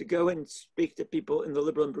to go and speak to people in the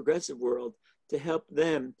liberal and progressive world to help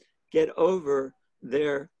them get over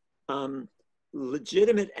their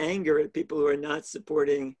legitimate anger at people who are not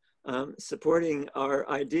supporting our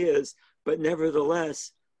ideas, but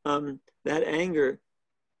nevertheless, that anger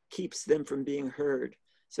keeps them from being heard.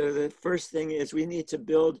 So the first thing is we need to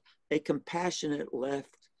build a compassionate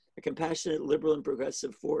left, a compassionate liberal and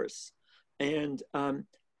progressive force. And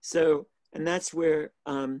and that's where,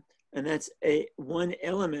 and that's one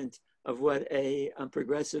element of what a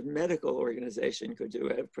progressive medical organization could do,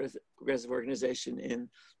 a progressive organization in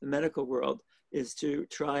the medical world, is to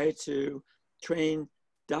try to train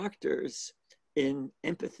doctors in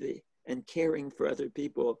empathy and caring for other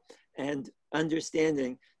people, and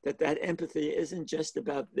understanding that that empathy isn't just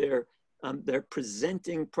about their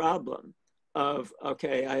presenting problem of,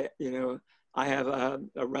 okay, I have a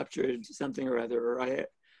ruptured something or other, or I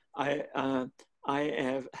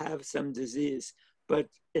have some disease, but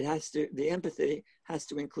it has to, the empathy has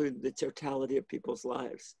to include the totality of people's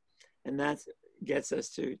lives. And that gets us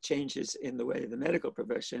to changes in the way the medical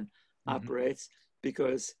profession operates,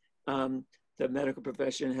 because the medical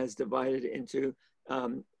profession has divided into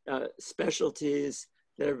specialties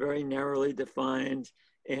that are very narrowly defined.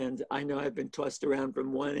 And I know I've been tossed around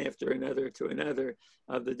from one after another to another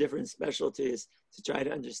of the different specialties to try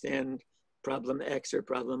to understand problem X or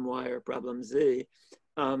problem Y or problem Z.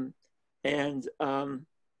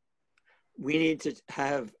 We need to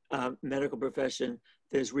have a medical profession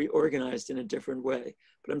that is reorganized in a different way.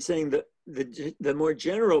 But I'm saying that the more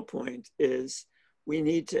general point is we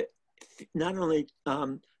need to not only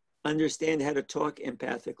understand how to talk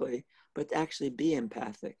empathically, but to actually be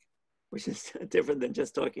empathic, which is different than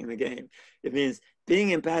just talking the game. It means being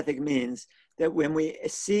empathic means that when we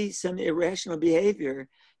see some irrational behavior,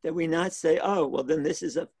 that we not say, oh, well, then this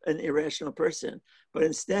is an irrational person, but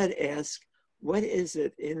instead ask, what is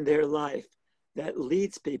it in their life that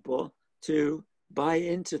leads people to buy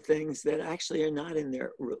into things that actually are not in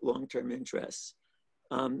their long-term interests?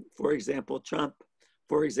 For example, Trump.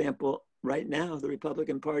 For example, right now, the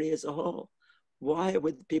Republican Party as a whole. Why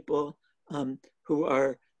would people who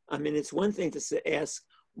are, I mean, it's one thing to ask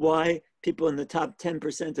why people in the top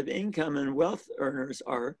 10% of income and wealth earners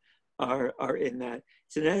are in that.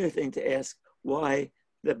 It's another thing to ask why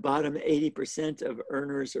the bottom 80% of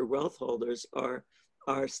earners or wealth holders are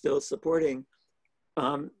still supporting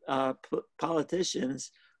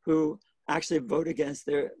politicians who actually vote against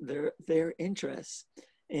their interests.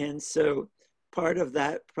 And so part of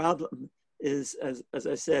that problem is, as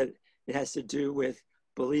I said, it has to do with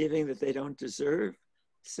believing that they don't deserve,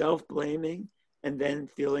 self-blaming, and then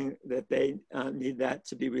feeling that they need that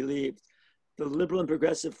to be relieved. The liberal and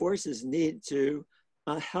progressive forces need to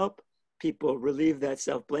help people relieve that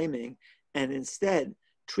self-blaming and instead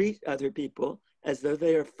treat other people as though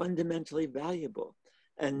they are fundamentally valuable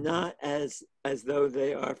and not as though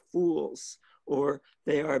they are fools or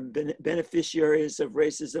they are beneficiaries of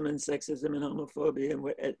racism and sexism and homophobia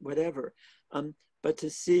and whatever. But to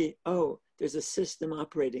see, oh, there's a system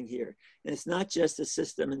operating here. And it's not just a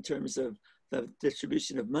system in terms of the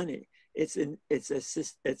distribution of money. It's a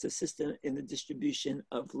system in the distribution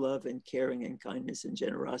of love and caring and kindness and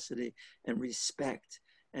generosity and respect.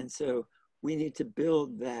 And so we need to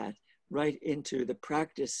build that right into the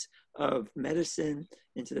practice of medicine,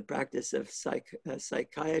 into the practice of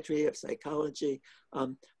psychiatry, of psychology,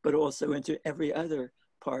 but also into every other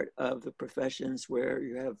part of the professions where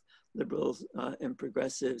you have liberals and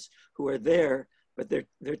progressives who are there, but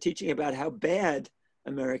they're teaching about how bad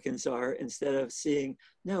Americans are instead of seeing,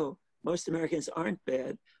 no, most Americans aren't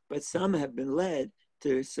bad, but some have been led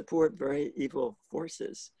to support very evil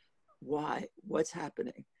forces. Why? What's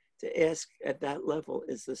happening? To ask at that level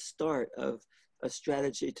is the start of a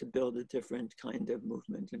strategy to build a different kind of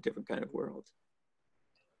movement, a different kind of world.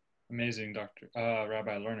 Amazing,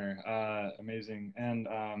 Rabbi Lerner. Amazing,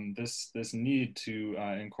 and this need to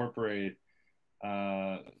incorporate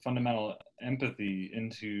fundamental empathy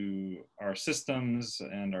into our systems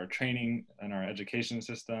and our training and our education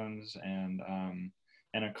systems, and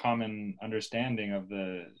a common understanding of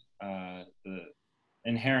the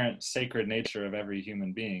inherent sacred nature of every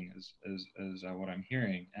human being is what I'm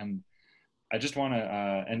hearing. And I just want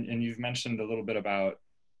to, and you've mentioned a little bit about,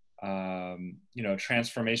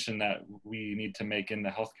 transformation that we need to make in the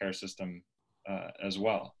healthcare system as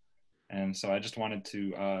well. And so I just wanted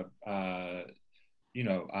to,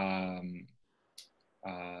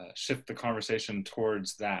 shift the conversation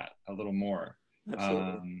towards that a little more.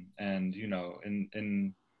 Absolutely. And,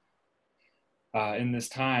 in this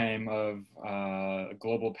time of a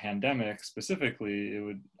global pandemic specifically,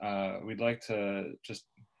 we'd like to just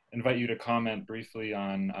invite you to comment briefly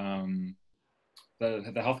on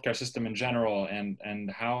the healthcare system in general,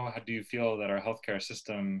 and how do you feel that our healthcare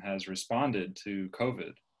system has responded to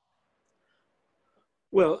COVID?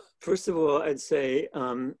 Well, first of all, I'd say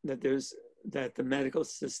that the medical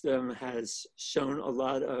system has shown a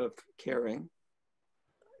lot of caring.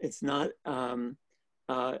 It's not, and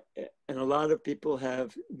a lot of people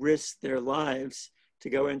have risked their lives to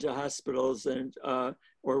go into hospitals and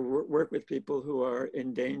or work with people who are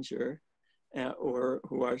in danger or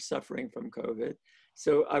who are suffering from COVID.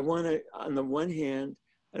 So I want to, on the one hand,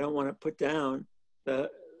 I don't want to put down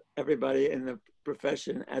everybody in the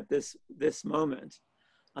profession at this moment.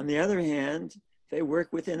 On the other hand, they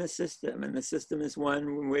work within a system, and the system is one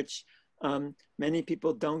in which many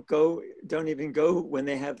people don't even go when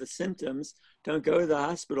they have the symptoms, don't go to the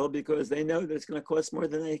hospital because they know that it's going to cost more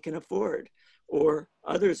than they can afford. Or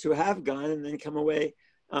others who have gone and then come away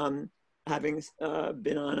having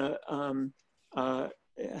been on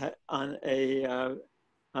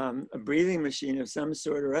a breathing machine of some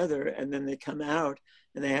sort or other, and then they come out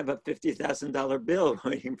and they have a $50,000 bill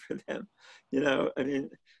waiting for them.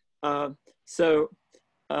 So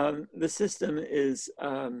the system is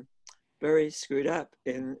very screwed up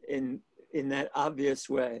in that obvious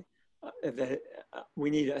way that we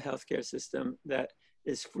need a healthcare system that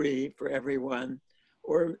is free for everyone,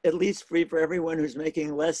 or at least free for everyone who's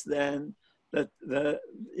making less than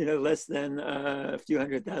less than a few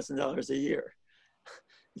 $100,000 a year.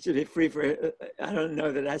 It should be free for, I don't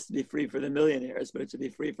know that it has to be free for the millionaires, but it should be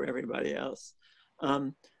free for everybody else.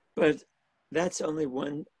 But that's only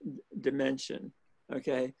one dimension,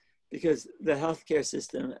 okay? Because the healthcare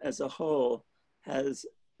system as a whole has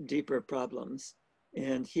deeper problems.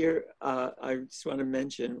 And here, I just want to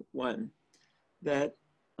mention one, that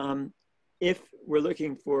if we're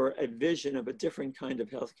looking for a vision of a different kind of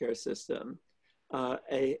healthcare system,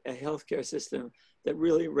 a healthcare system that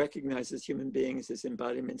really recognizes human beings as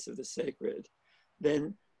embodiments of the sacred,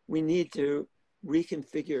 then we need to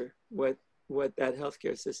reconfigure what that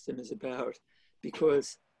healthcare system is about,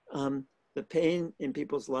 because the pain in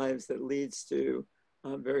people's lives that leads to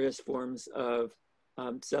various forms of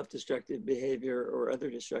self-destructive behavior or other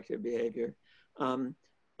destructive behavior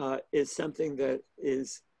is something that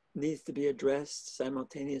needs to be addressed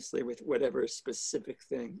simultaneously with whatever specific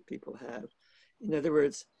thing people have. In other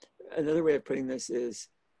words, another way of putting this is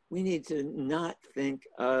we need to not think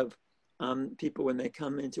of people when they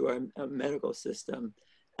come into our medical system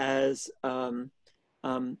as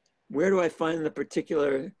where do I find the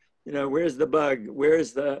particular, where's the bug?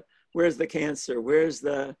 Where's the where's the cancer? Where's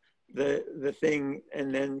the thing,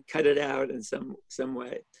 and then cut it out in some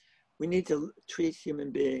way. We need to treat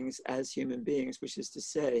human beings as human beings, which is to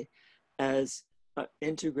say, as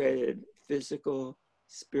integrated physical,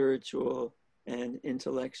 spiritual, and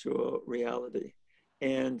intellectual reality.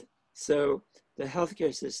 And so the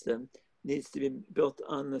healthcare system needs to be built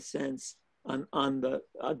on the sense, on the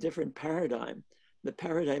different paradigm. The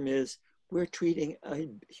paradigm is we're treating a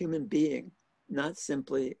human being, not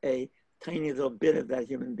simply a tiny little bit of that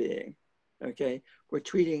human being, okay? We're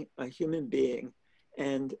treating a human being,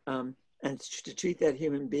 and to treat that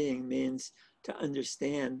human being means to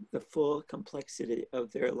understand the full complexity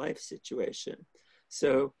of their life situation.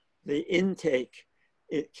 So the intake,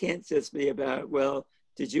 it can't just be about, well,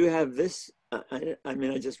 did you have this? I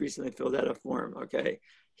mean, I just recently filled out a form, okay?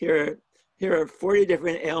 Here are 40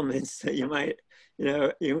 different ailments that you might,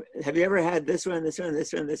 have you ever had this one, this one,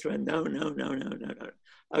 this one, this one? No.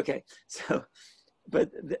 Okay, so, but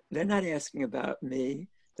they're not asking about me.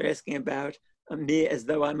 They're asking about me as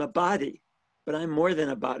though I'm a body, but I'm more than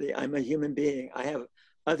a body. I'm a human being. I have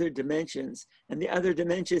other dimensions, and the other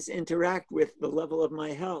dimensions interact with the level of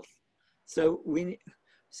my health. So we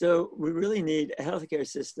really need a healthcare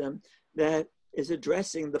system that is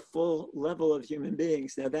addressing the full level of human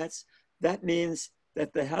beings. Now that means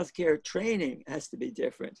that the healthcare training has to be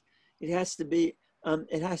different. It has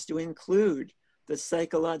to include the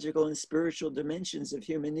psychological and spiritual dimensions of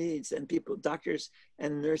human needs, and people, doctors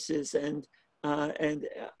and nurses and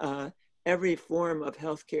every form of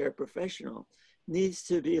healthcare professional needs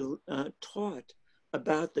to be taught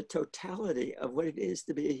about the totality of what it is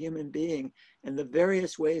to be a human being and the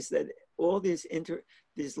various ways that all these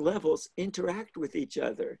levels interact with each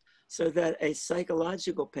other, so that a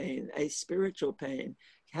psychological pain, a spiritual pain,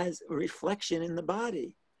 has a reflection in the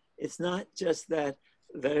body. It's not just that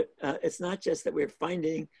we're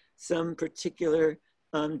finding some particular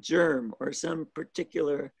germ or some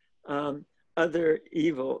particular other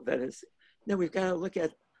evil that is. No, we've got to look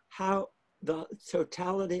at how the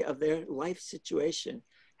totality of their life situation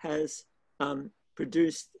has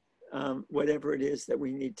produced whatever it is that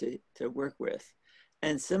we need to work with.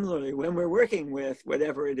 And similarly, when we're working with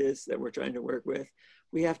whatever it is that we're trying to work with,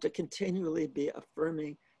 we have to continually be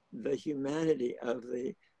affirming the humanity of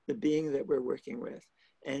the being that we're working with,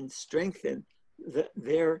 and strengthen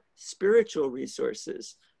their spiritual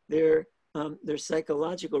resources, their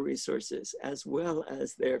psychological resources, as well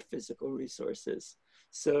as their physical resources.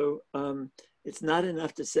 So it's not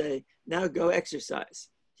enough to say, now go exercise.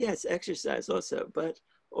 Yes, exercise also, but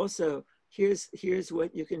also here's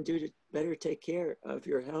what you can do to better take care of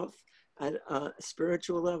your health at a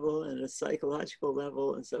spiritual level and a psychological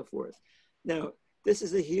level and so forth. Now, this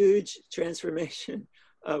is a huge transformation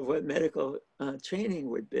of what medical training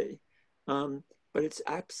would be, but it's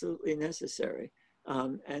absolutely necessary.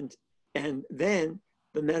 And then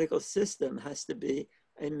the medical system has to be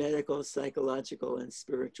a medical, psychological, and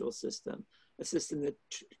spiritual system, a system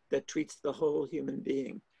that treats the whole human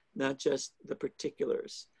being, not just the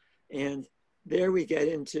particulars. And there we get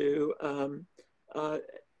into,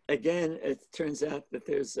 again, it turns out that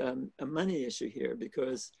there's a money issue here,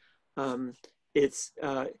 because it's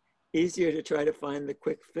easier to try to find the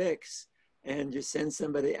quick fix, and you send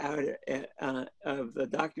somebody out of the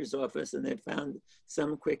doctor's office and they found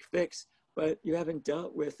some quick fix, but you haven't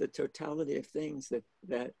dealt with the totality of things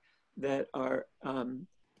that are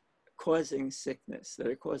causing sickness, that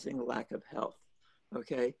are causing lack of health,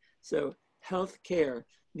 okay? So health care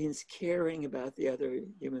means caring about the other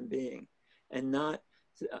human being, and not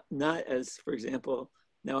as, for example,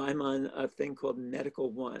 now I'm on a thing called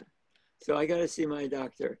Medical One. So I got to see my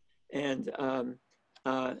doctor, and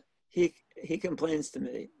he complains to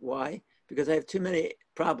me. Why? Because I have too many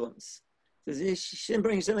problems. He says, you shouldn't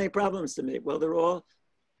bring so many problems to me. Well, they're all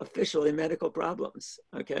officially medical problems,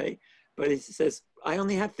 okay? But he says, I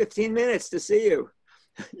only have 15 minutes to see you,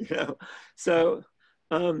 So,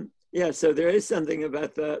 yeah, so there is something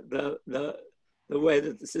about the way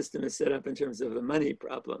that the system is set up in terms of a money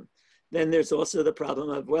problem. Then there's also the problem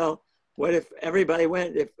of, well, what if everybody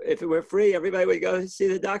went, if it were free, everybody would go see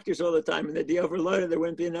the doctors all the time and they'd be overloaded, there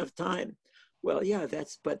wouldn't be enough time. Well, yeah,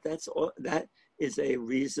 that is a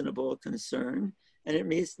reasonable concern, and it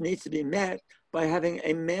needs to be met by having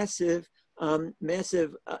a massive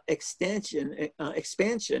expansion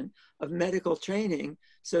of medical training,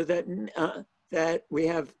 so that we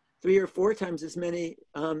have 3 or 4 times as many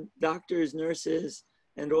doctors, nurses,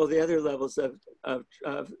 and all the other levels of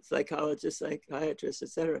psychologists, psychiatrists, et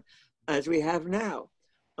cetera, as we have now.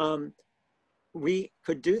 We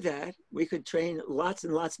could do that. We could train lots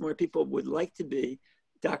and lots more people would like to be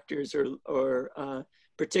doctors, or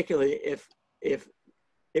particularly if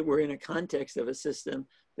it were in a context of a system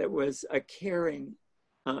that was a caring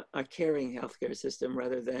healthcare system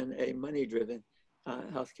rather than a money-driven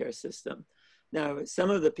healthcare system. Now, some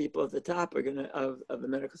of the people at the top are of the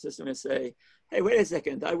medical system are going to say, hey, wait a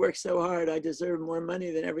second, I work so hard, I deserve more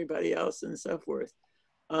money than everybody else, and so forth.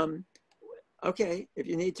 Okay, if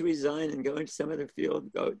you need to resign and go into some other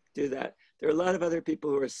field, go do that. There are a lot of other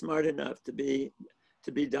people who are smart enough to be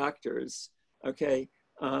doctors, okay?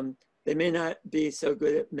 They may not be so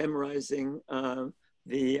good at memorizing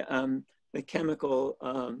the chemical,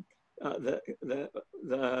 the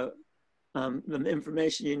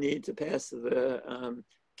information you need to pass the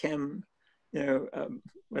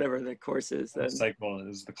whatever the course is. The cycle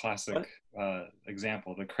is the classic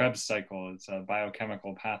example. The Krebs cycle. It's a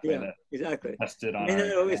biochemical pathway that exactly tested on. You may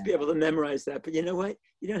not always be able to memorize that, but you know what?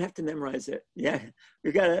 You don't have to memorize it. Yeah,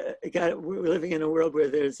 we're living in a world where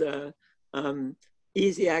there's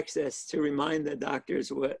easy access to remind the doctors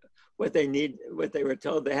what they need, what they were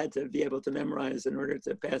told they had to be able to memorize in order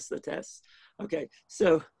to pass the test. Okay,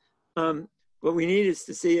 so what we need is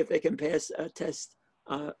to see if they can pass a test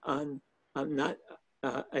on not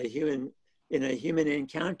a human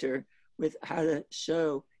encounter, with how to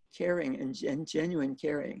show caring and genuine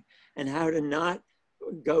caring, and how to not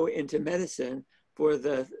go into medicine for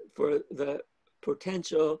the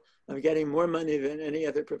potential of getting more money than any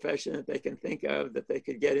other profession that they can think of that they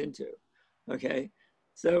could get into. Okay,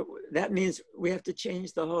 so that means we have to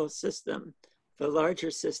change the whole system, the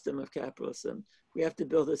larger system of capitalism. We have to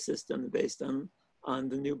build a system based on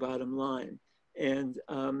the new bottom line, and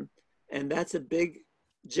that's a big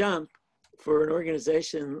jump for an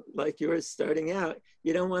organization like yours starting out.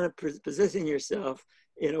 You don't want to position yourself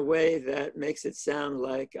in a way that makes it sound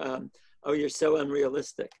like, oh, you're so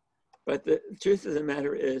unrealistic. But the truth of the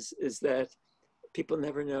matter is that people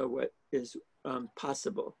never know what is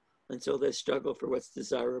possible until they struggle for what's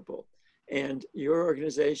desirable. And your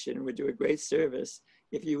organization would do a great service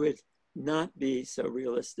if you would not be so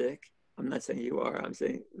realistic. I'm not saying you are. I'm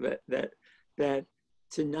saying that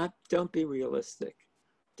don't be realistic.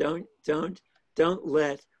 Don't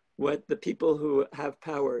let what the people who have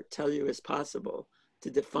power tell you is possible to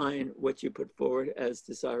define what you put forward as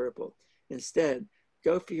desirable. Instead,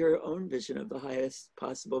 go for your own vision of the highest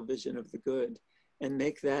possible vision of the good, and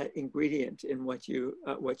make that ingredient in what your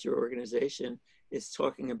organization is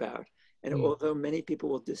talking about. And although many people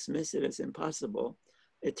will dismiss it as impossible,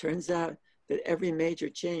 it turns out that every major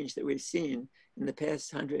change that we've seen in the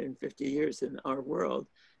past 150 years in our world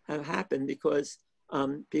have happened because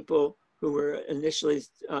people who were initially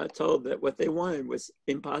told that what they wanted was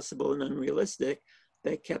impossible and unrealistic,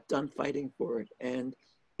 they kept on fighting for it. And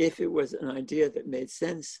if it was an idea that made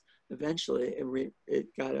sense, eventually it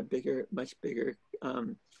got a much bigger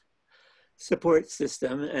support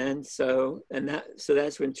system. And so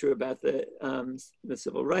that's been true about the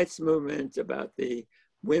civil rights movement, about the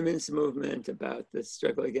women's movement, about the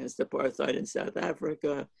struggle against apartheid in South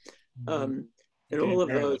Africa, and all of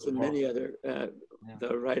those and many other,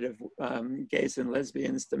 the right of gays and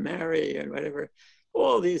lesbians to marry and whatever.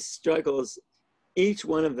 All these struggles, each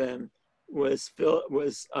one of them was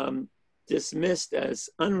dismissed as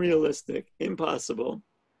unrealistic, impossible,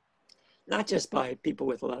 not just by people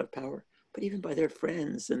with a lot of power, but even by their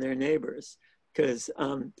friends and their neighbors, because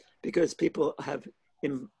people have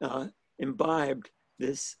imbibed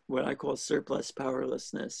this, what I call surplus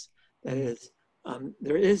powerlessness. That is,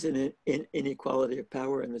 there is an inequality of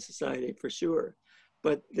power in the society for sure,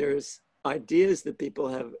 but there's ideas that people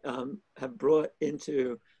have brought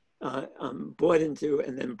into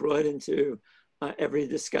every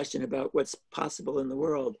discussion about what's possible in the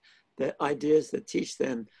world, that ideas that teach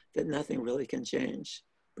them that nothing really can change.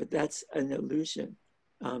 But that's an illusion.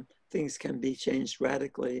 Things can be changed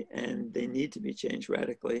radically, and they need to be changed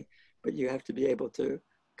radically, but you have to be able to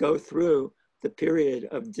go through the period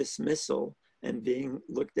of dismissal and being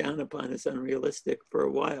looked down upon as unrealistic for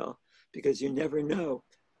a while, because you never know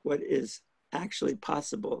what is actually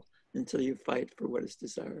possible until you fight for what is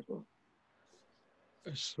desirable.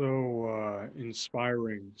 So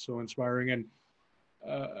inspiring. And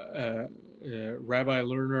Rabbi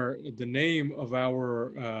Lerner, the name of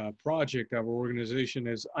our project, our organization,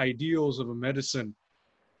 is Ideals of a Medicine,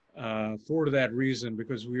 for that reason,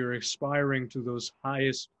 because we are aspiring to those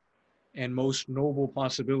highest and most noble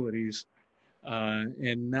possibilities,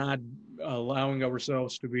 and not allowing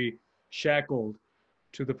ourselves to be shackled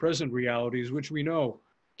to the present realities, which we know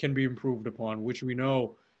can be improved upon, which we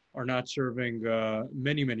know are not serving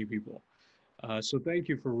many, many people. So thank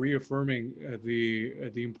you for reaffirming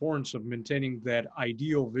the importance of maintaining that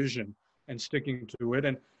ideal vision and sticking to it.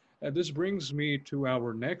 And this brings me to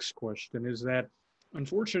our next question is that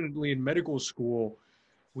unfortunately in medical school,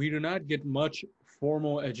 we do not get much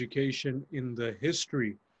formal education in the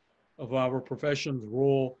history of our profession's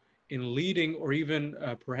role in leading or even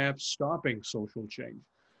perhaps stopping social change,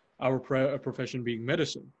 our profession being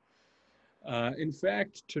medicine. In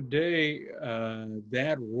fact, today,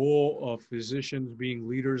 that role of physicians being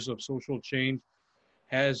leaders of social change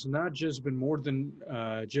has not just been more than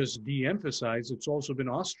just de-emphasized, it's also been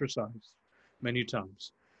ostracized many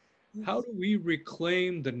times. How do we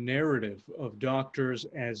reclaim the narrative of doctors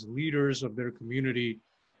as leaders of their community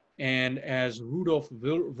and as Rudolf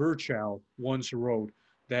Virchow once wrote,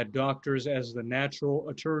 that doctors as the natural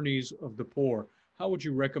attorneys of the poor? How would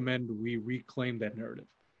you recommend we reclaim that narrative?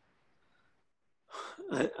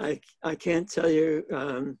 I can't tell you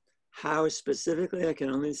how specifically. I can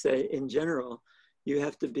only say in general, you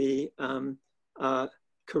have to be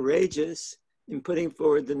courageous in putting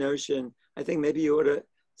forward the notion. I think maybe you ought to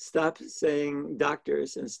stop saying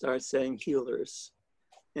doctors and start saying healers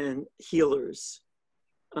and healers,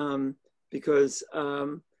 because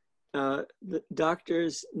the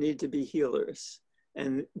doctors need to be healers,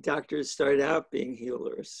 and doctors started out being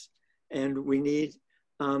healers, and we need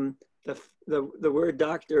the word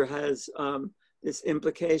doctor has this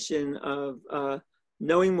implication of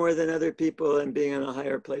knowing more than other people and being in a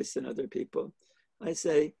higher place than other people. I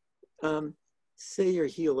say you're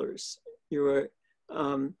healers. You're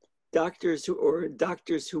doctors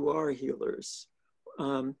who are healers.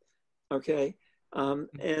 Okay,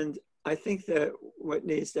 and I think that what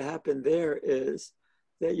needs to happen there is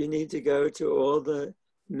that you need to go to all the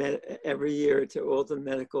every year to all the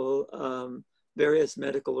medical various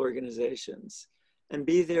medical organizations and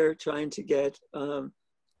be there trying to get a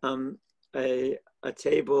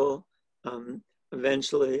table,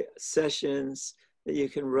 eventually sessions that you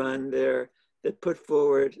can run there that put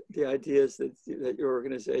forward the ideas that your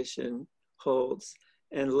organization holds,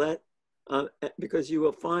 and because you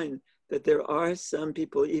will find that there are some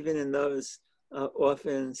people, even in those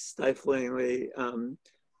often stiflingly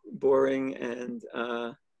boring and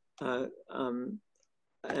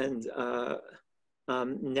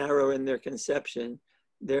narrow in their conception,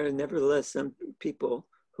 there are nevertheless some people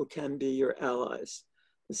who can be your allies.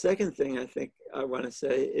 The second thing I think I want to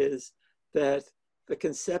say is that the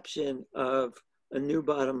conception of a new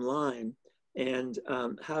bottom line and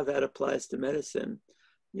how that applies to medicine,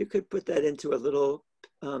 you could put that into a little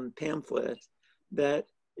pamphlet that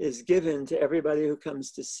is given to everybody who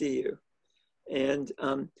comes to see you. And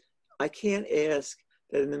I can't ask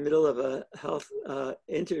that in the middle of a health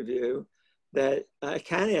interview, that I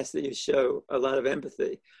can ask that you show a lot of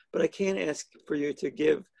empathy, but I can't ask for you to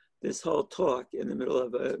give this whole talk in the middle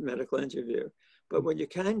of a medical interview. But what you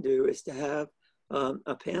can do is to have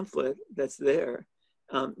a pamphlet that's there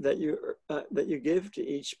that you give to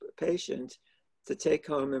each patient to take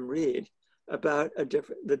home and read about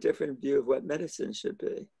the different view of what medicine should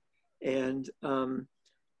be, and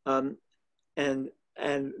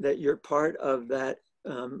that you're part of that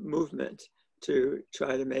movement to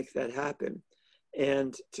try to make that happen,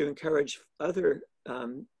 and to encourage other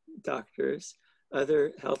doctors,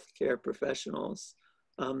 other healthcare professionals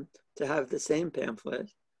to have the same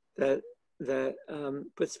pamphlet that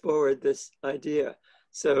puts forward this idea.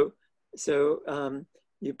 So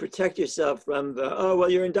you protect yourself from the, oh,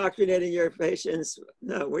 well, you're indoctrinating your patients.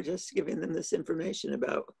 No, we're just giving them this information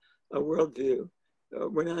about a worldview.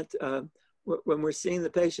 We're not, when we're seeing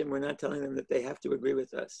the patient, we're not telling them that they have to agree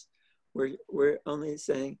with us. We're only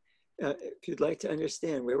saying, if you'd like to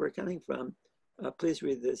understand where we're coming from, please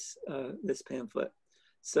read this pamphlet.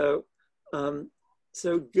 So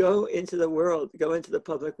go into the world, go into the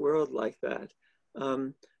public world like that.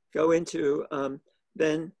 Go into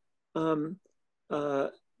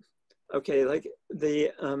okay, like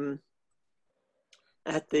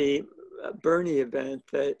at the Bernie event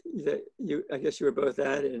that you, I guess you were both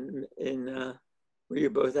at were you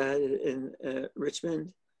both at in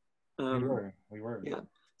Richmond? We were. Yeah.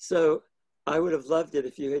 So I would have loved it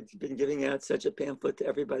if you had been giving out such a pamphlet to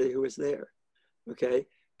everybody who was there. Okay,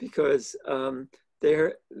 because all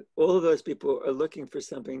of those people are looking for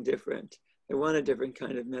something different. They want a different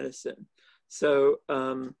kind of medicine. So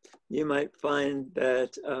you might find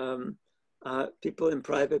that people in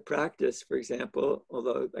private practice, for example,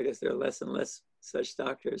 although I guess there are less and less such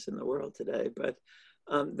doctors in the world today, but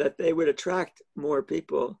that they would attract more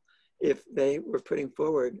people if they were putting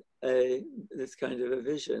forward this kind of a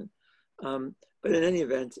vision. But in any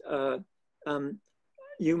event,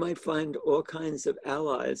 you might find all kinds of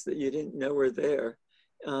allies that you didn't know were there.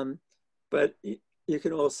 But you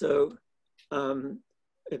can also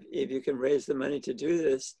if you can raise the money to do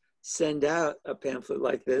this, send out a pamphlet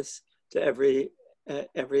like this to every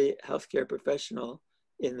healthcare professional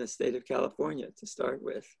in the state of California to start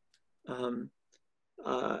with.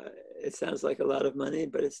 It sounds like a lot of money,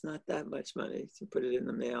 but it's not that much money to put it in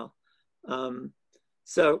the mail.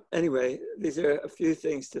 So anyway, these are a few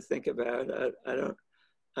things to think about.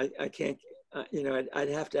 I can't, I'd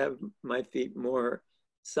have to have my feet more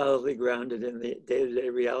solidly grounded in the day-to-day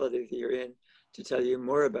reality that you're in to tell you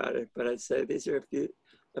more about it. But I'd say these are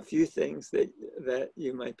a few things that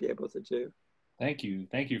you might be able to do. Thank you.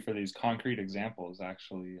 Thank you for these concrete examples,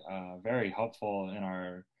 actually. Very helpful in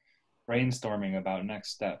our brainstorming about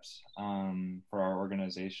next steps for our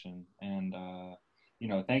organization. And,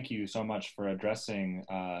 thank you so much for addressing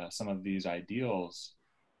some of these ideals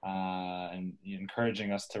and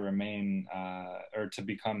encouraging us to remain or to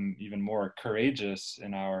become even more courageous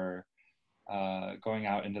in our going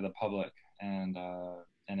out into the public and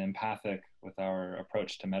empathic with our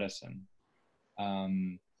approach to medicine.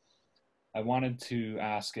 I wanted to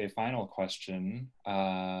ask a final question,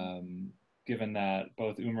 given that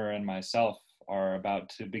both Umer and myself are about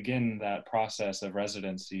to begin that process of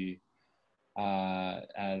residency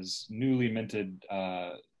as newly minted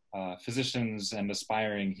physicians and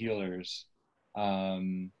aspiring healers.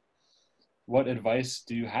 What advice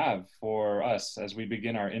do you have for us as we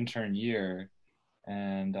begin our intern year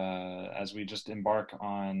and as we just embark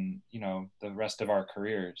on, the rest of our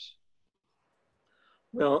careers?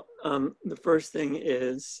 Well, the first thing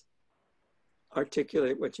is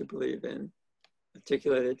articulate what you believe in.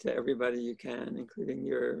 Articulate it to everybody you can, including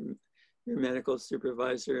your medical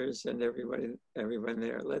supervisors and everyone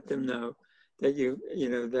there. Let them know that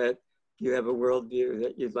that you have a worldview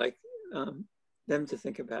that you'd like them to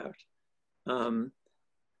think about.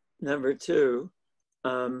 Number two,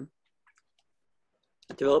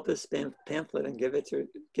 develop this pamphlet and give it to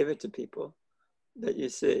people that you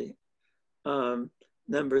see.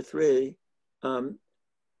 Number three,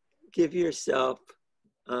 give yourself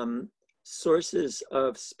sources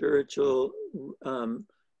of spiritual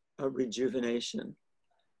rejuvenation.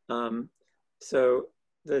 So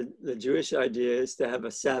the Jewish idea is to have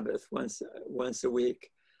a Sabbath once a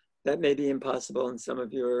week. That may be impossible in some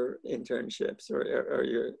of your internships or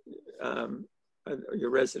your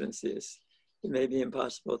residencies. It may be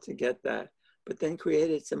impossible to get that, but then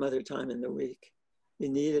create it some other time in the week. You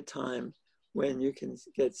need a time when you can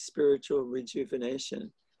get spiritual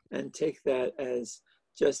rejuvenation and take that as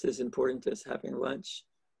just as important as having lunch,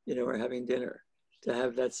 or having dinner, to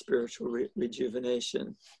have that spiritual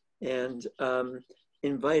rejuvenation. And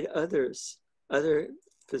invite other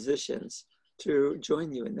physicians to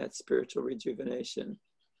join you in that spiritual rejuvenation.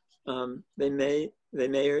 They may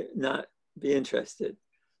not be interested,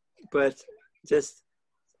 but just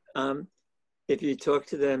if you talk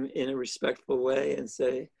to them in a respectful way and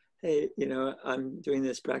say, hey, I'm doing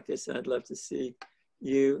this practice and I'd love to see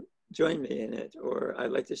you join me in it, or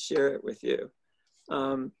I'd like to share it with you.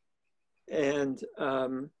 And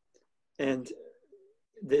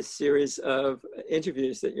this series of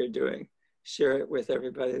interviews that you're doing, share it with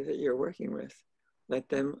everybody that you're working with. Let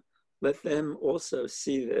them also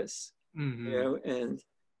see this, and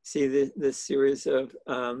see this series of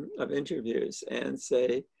interviews and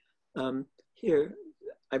say, here,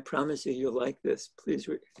 I promise you'll like this. Please,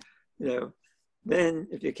 then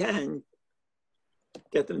if you can,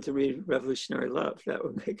 get them to read Revolutionary Love. That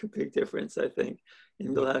would make a big difference, I think,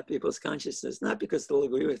 in a lot of people's consciousness, not because they'll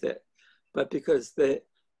agree with it, but because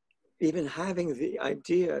even having the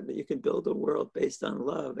idea that you can build a world based on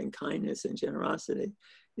love and kindness and generosity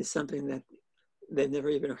is something that they've never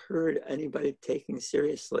even heard anybody taking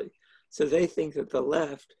seriously. So they think that the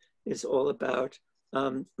left is all about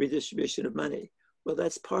redistribution of money. Well,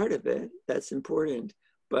 that's part of it. That's important,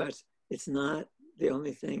 but it's not the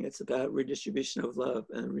only thing. It's about redistribution of love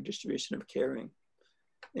and redistribution of caring.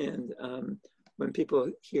 And when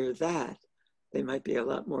people hear that, they might be a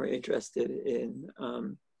lot more interested in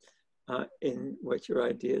what your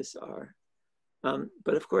ideas are.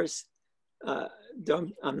 But of course, I'm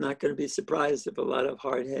not going to be surprised if a lot of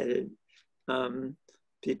hard-headed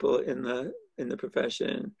people in the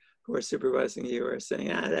profession who are supervising you are saying,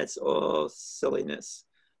 that's all silliness.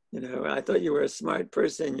 I thought you were a smart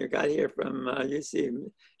person. You got here from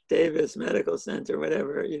UC Davis Medical Center,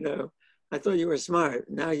 whatever, I thought you were smart.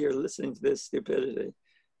 Now you're listening to this stupidity.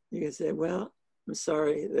 You can say, well, I'm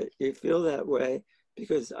sorry that you feel that way,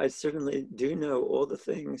 because I certainly do know all the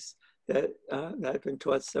things that I've been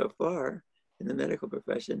taught so far in the medical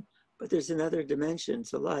profession, but there's another dimension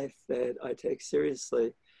to life that I take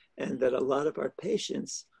seriously and that a lot of our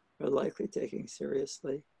patients are likely taking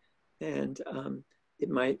seriously. And it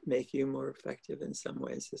might make you more effective in some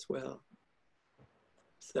ways as well.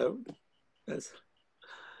 So that's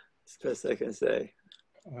the best I can say.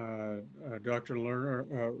 Dr.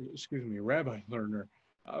 Lerner, excuse me, Rabbi Lerner,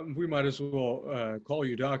 we might as well call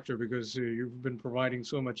you doctor because you've been providing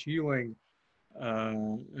so much healing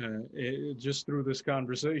just through this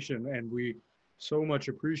conversation, and we so much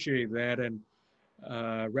appreciate that. And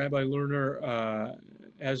Rabbi Lerner,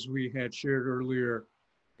 as we had shared earlier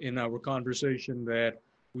in our conversation, that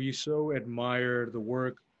we so admire the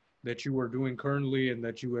work that you are doing currently and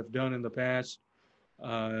that you have done in the past.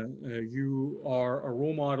 You are a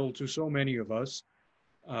role model to so many of us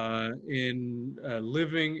in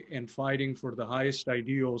living and fighting for the highest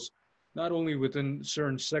ideals, not only within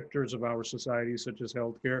certain sectors of our society, such as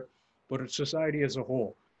healthcare, but society as a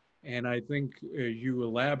whole. And I think you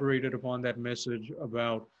elaborated upon that message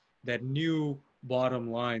about that new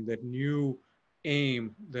bottom line, that new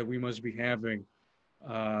aim that we must be having,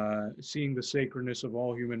 seeing the sacredness of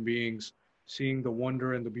all human beings, seeing the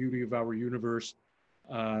wonder and the beauty of our universe,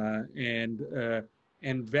 and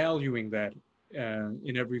valuing that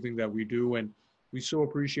in everything that we do. And we so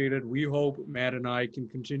appreciate it. We hope Matt and I can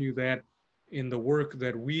continue that in the work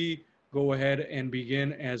that we go ahead and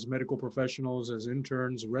begin as medical professionals, as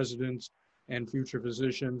interns, residents, and future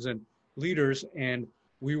physicians and leaders. And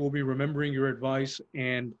we will be remembering your advice.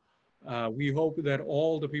 And we hope that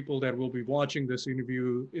all the people that will be watching this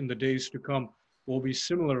interview in the days to come will be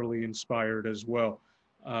similarly inspired as well.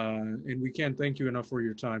 And we can't thank you enough for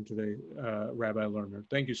your time today, Rabbi Lerner.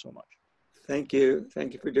 Thank you so much. Thank you.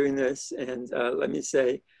 Thank you for doing this. And let me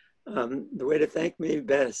say, the way to thank me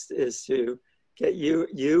best is to get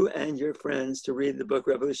you and your friends to read the book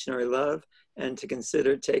Revolutionary Love and to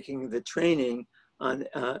consider taking the training on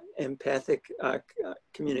empathic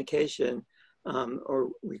communication, or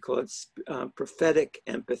we call it prophetic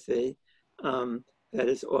empathy, that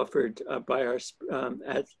is offered by our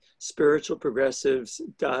at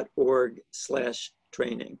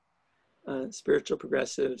spiritualprogressives.org/training.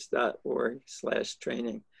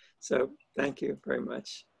 Spiritualprogressives.org/training. So thank you very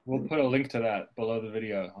much. We'll put a link to that below the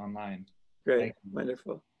video online. Great,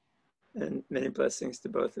 wonderful. And many blessings to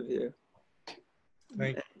both of you.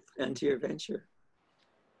 Thank you. And to your venture.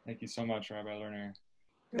 Thank you so much, Rabbi Lerner.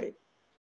 Great.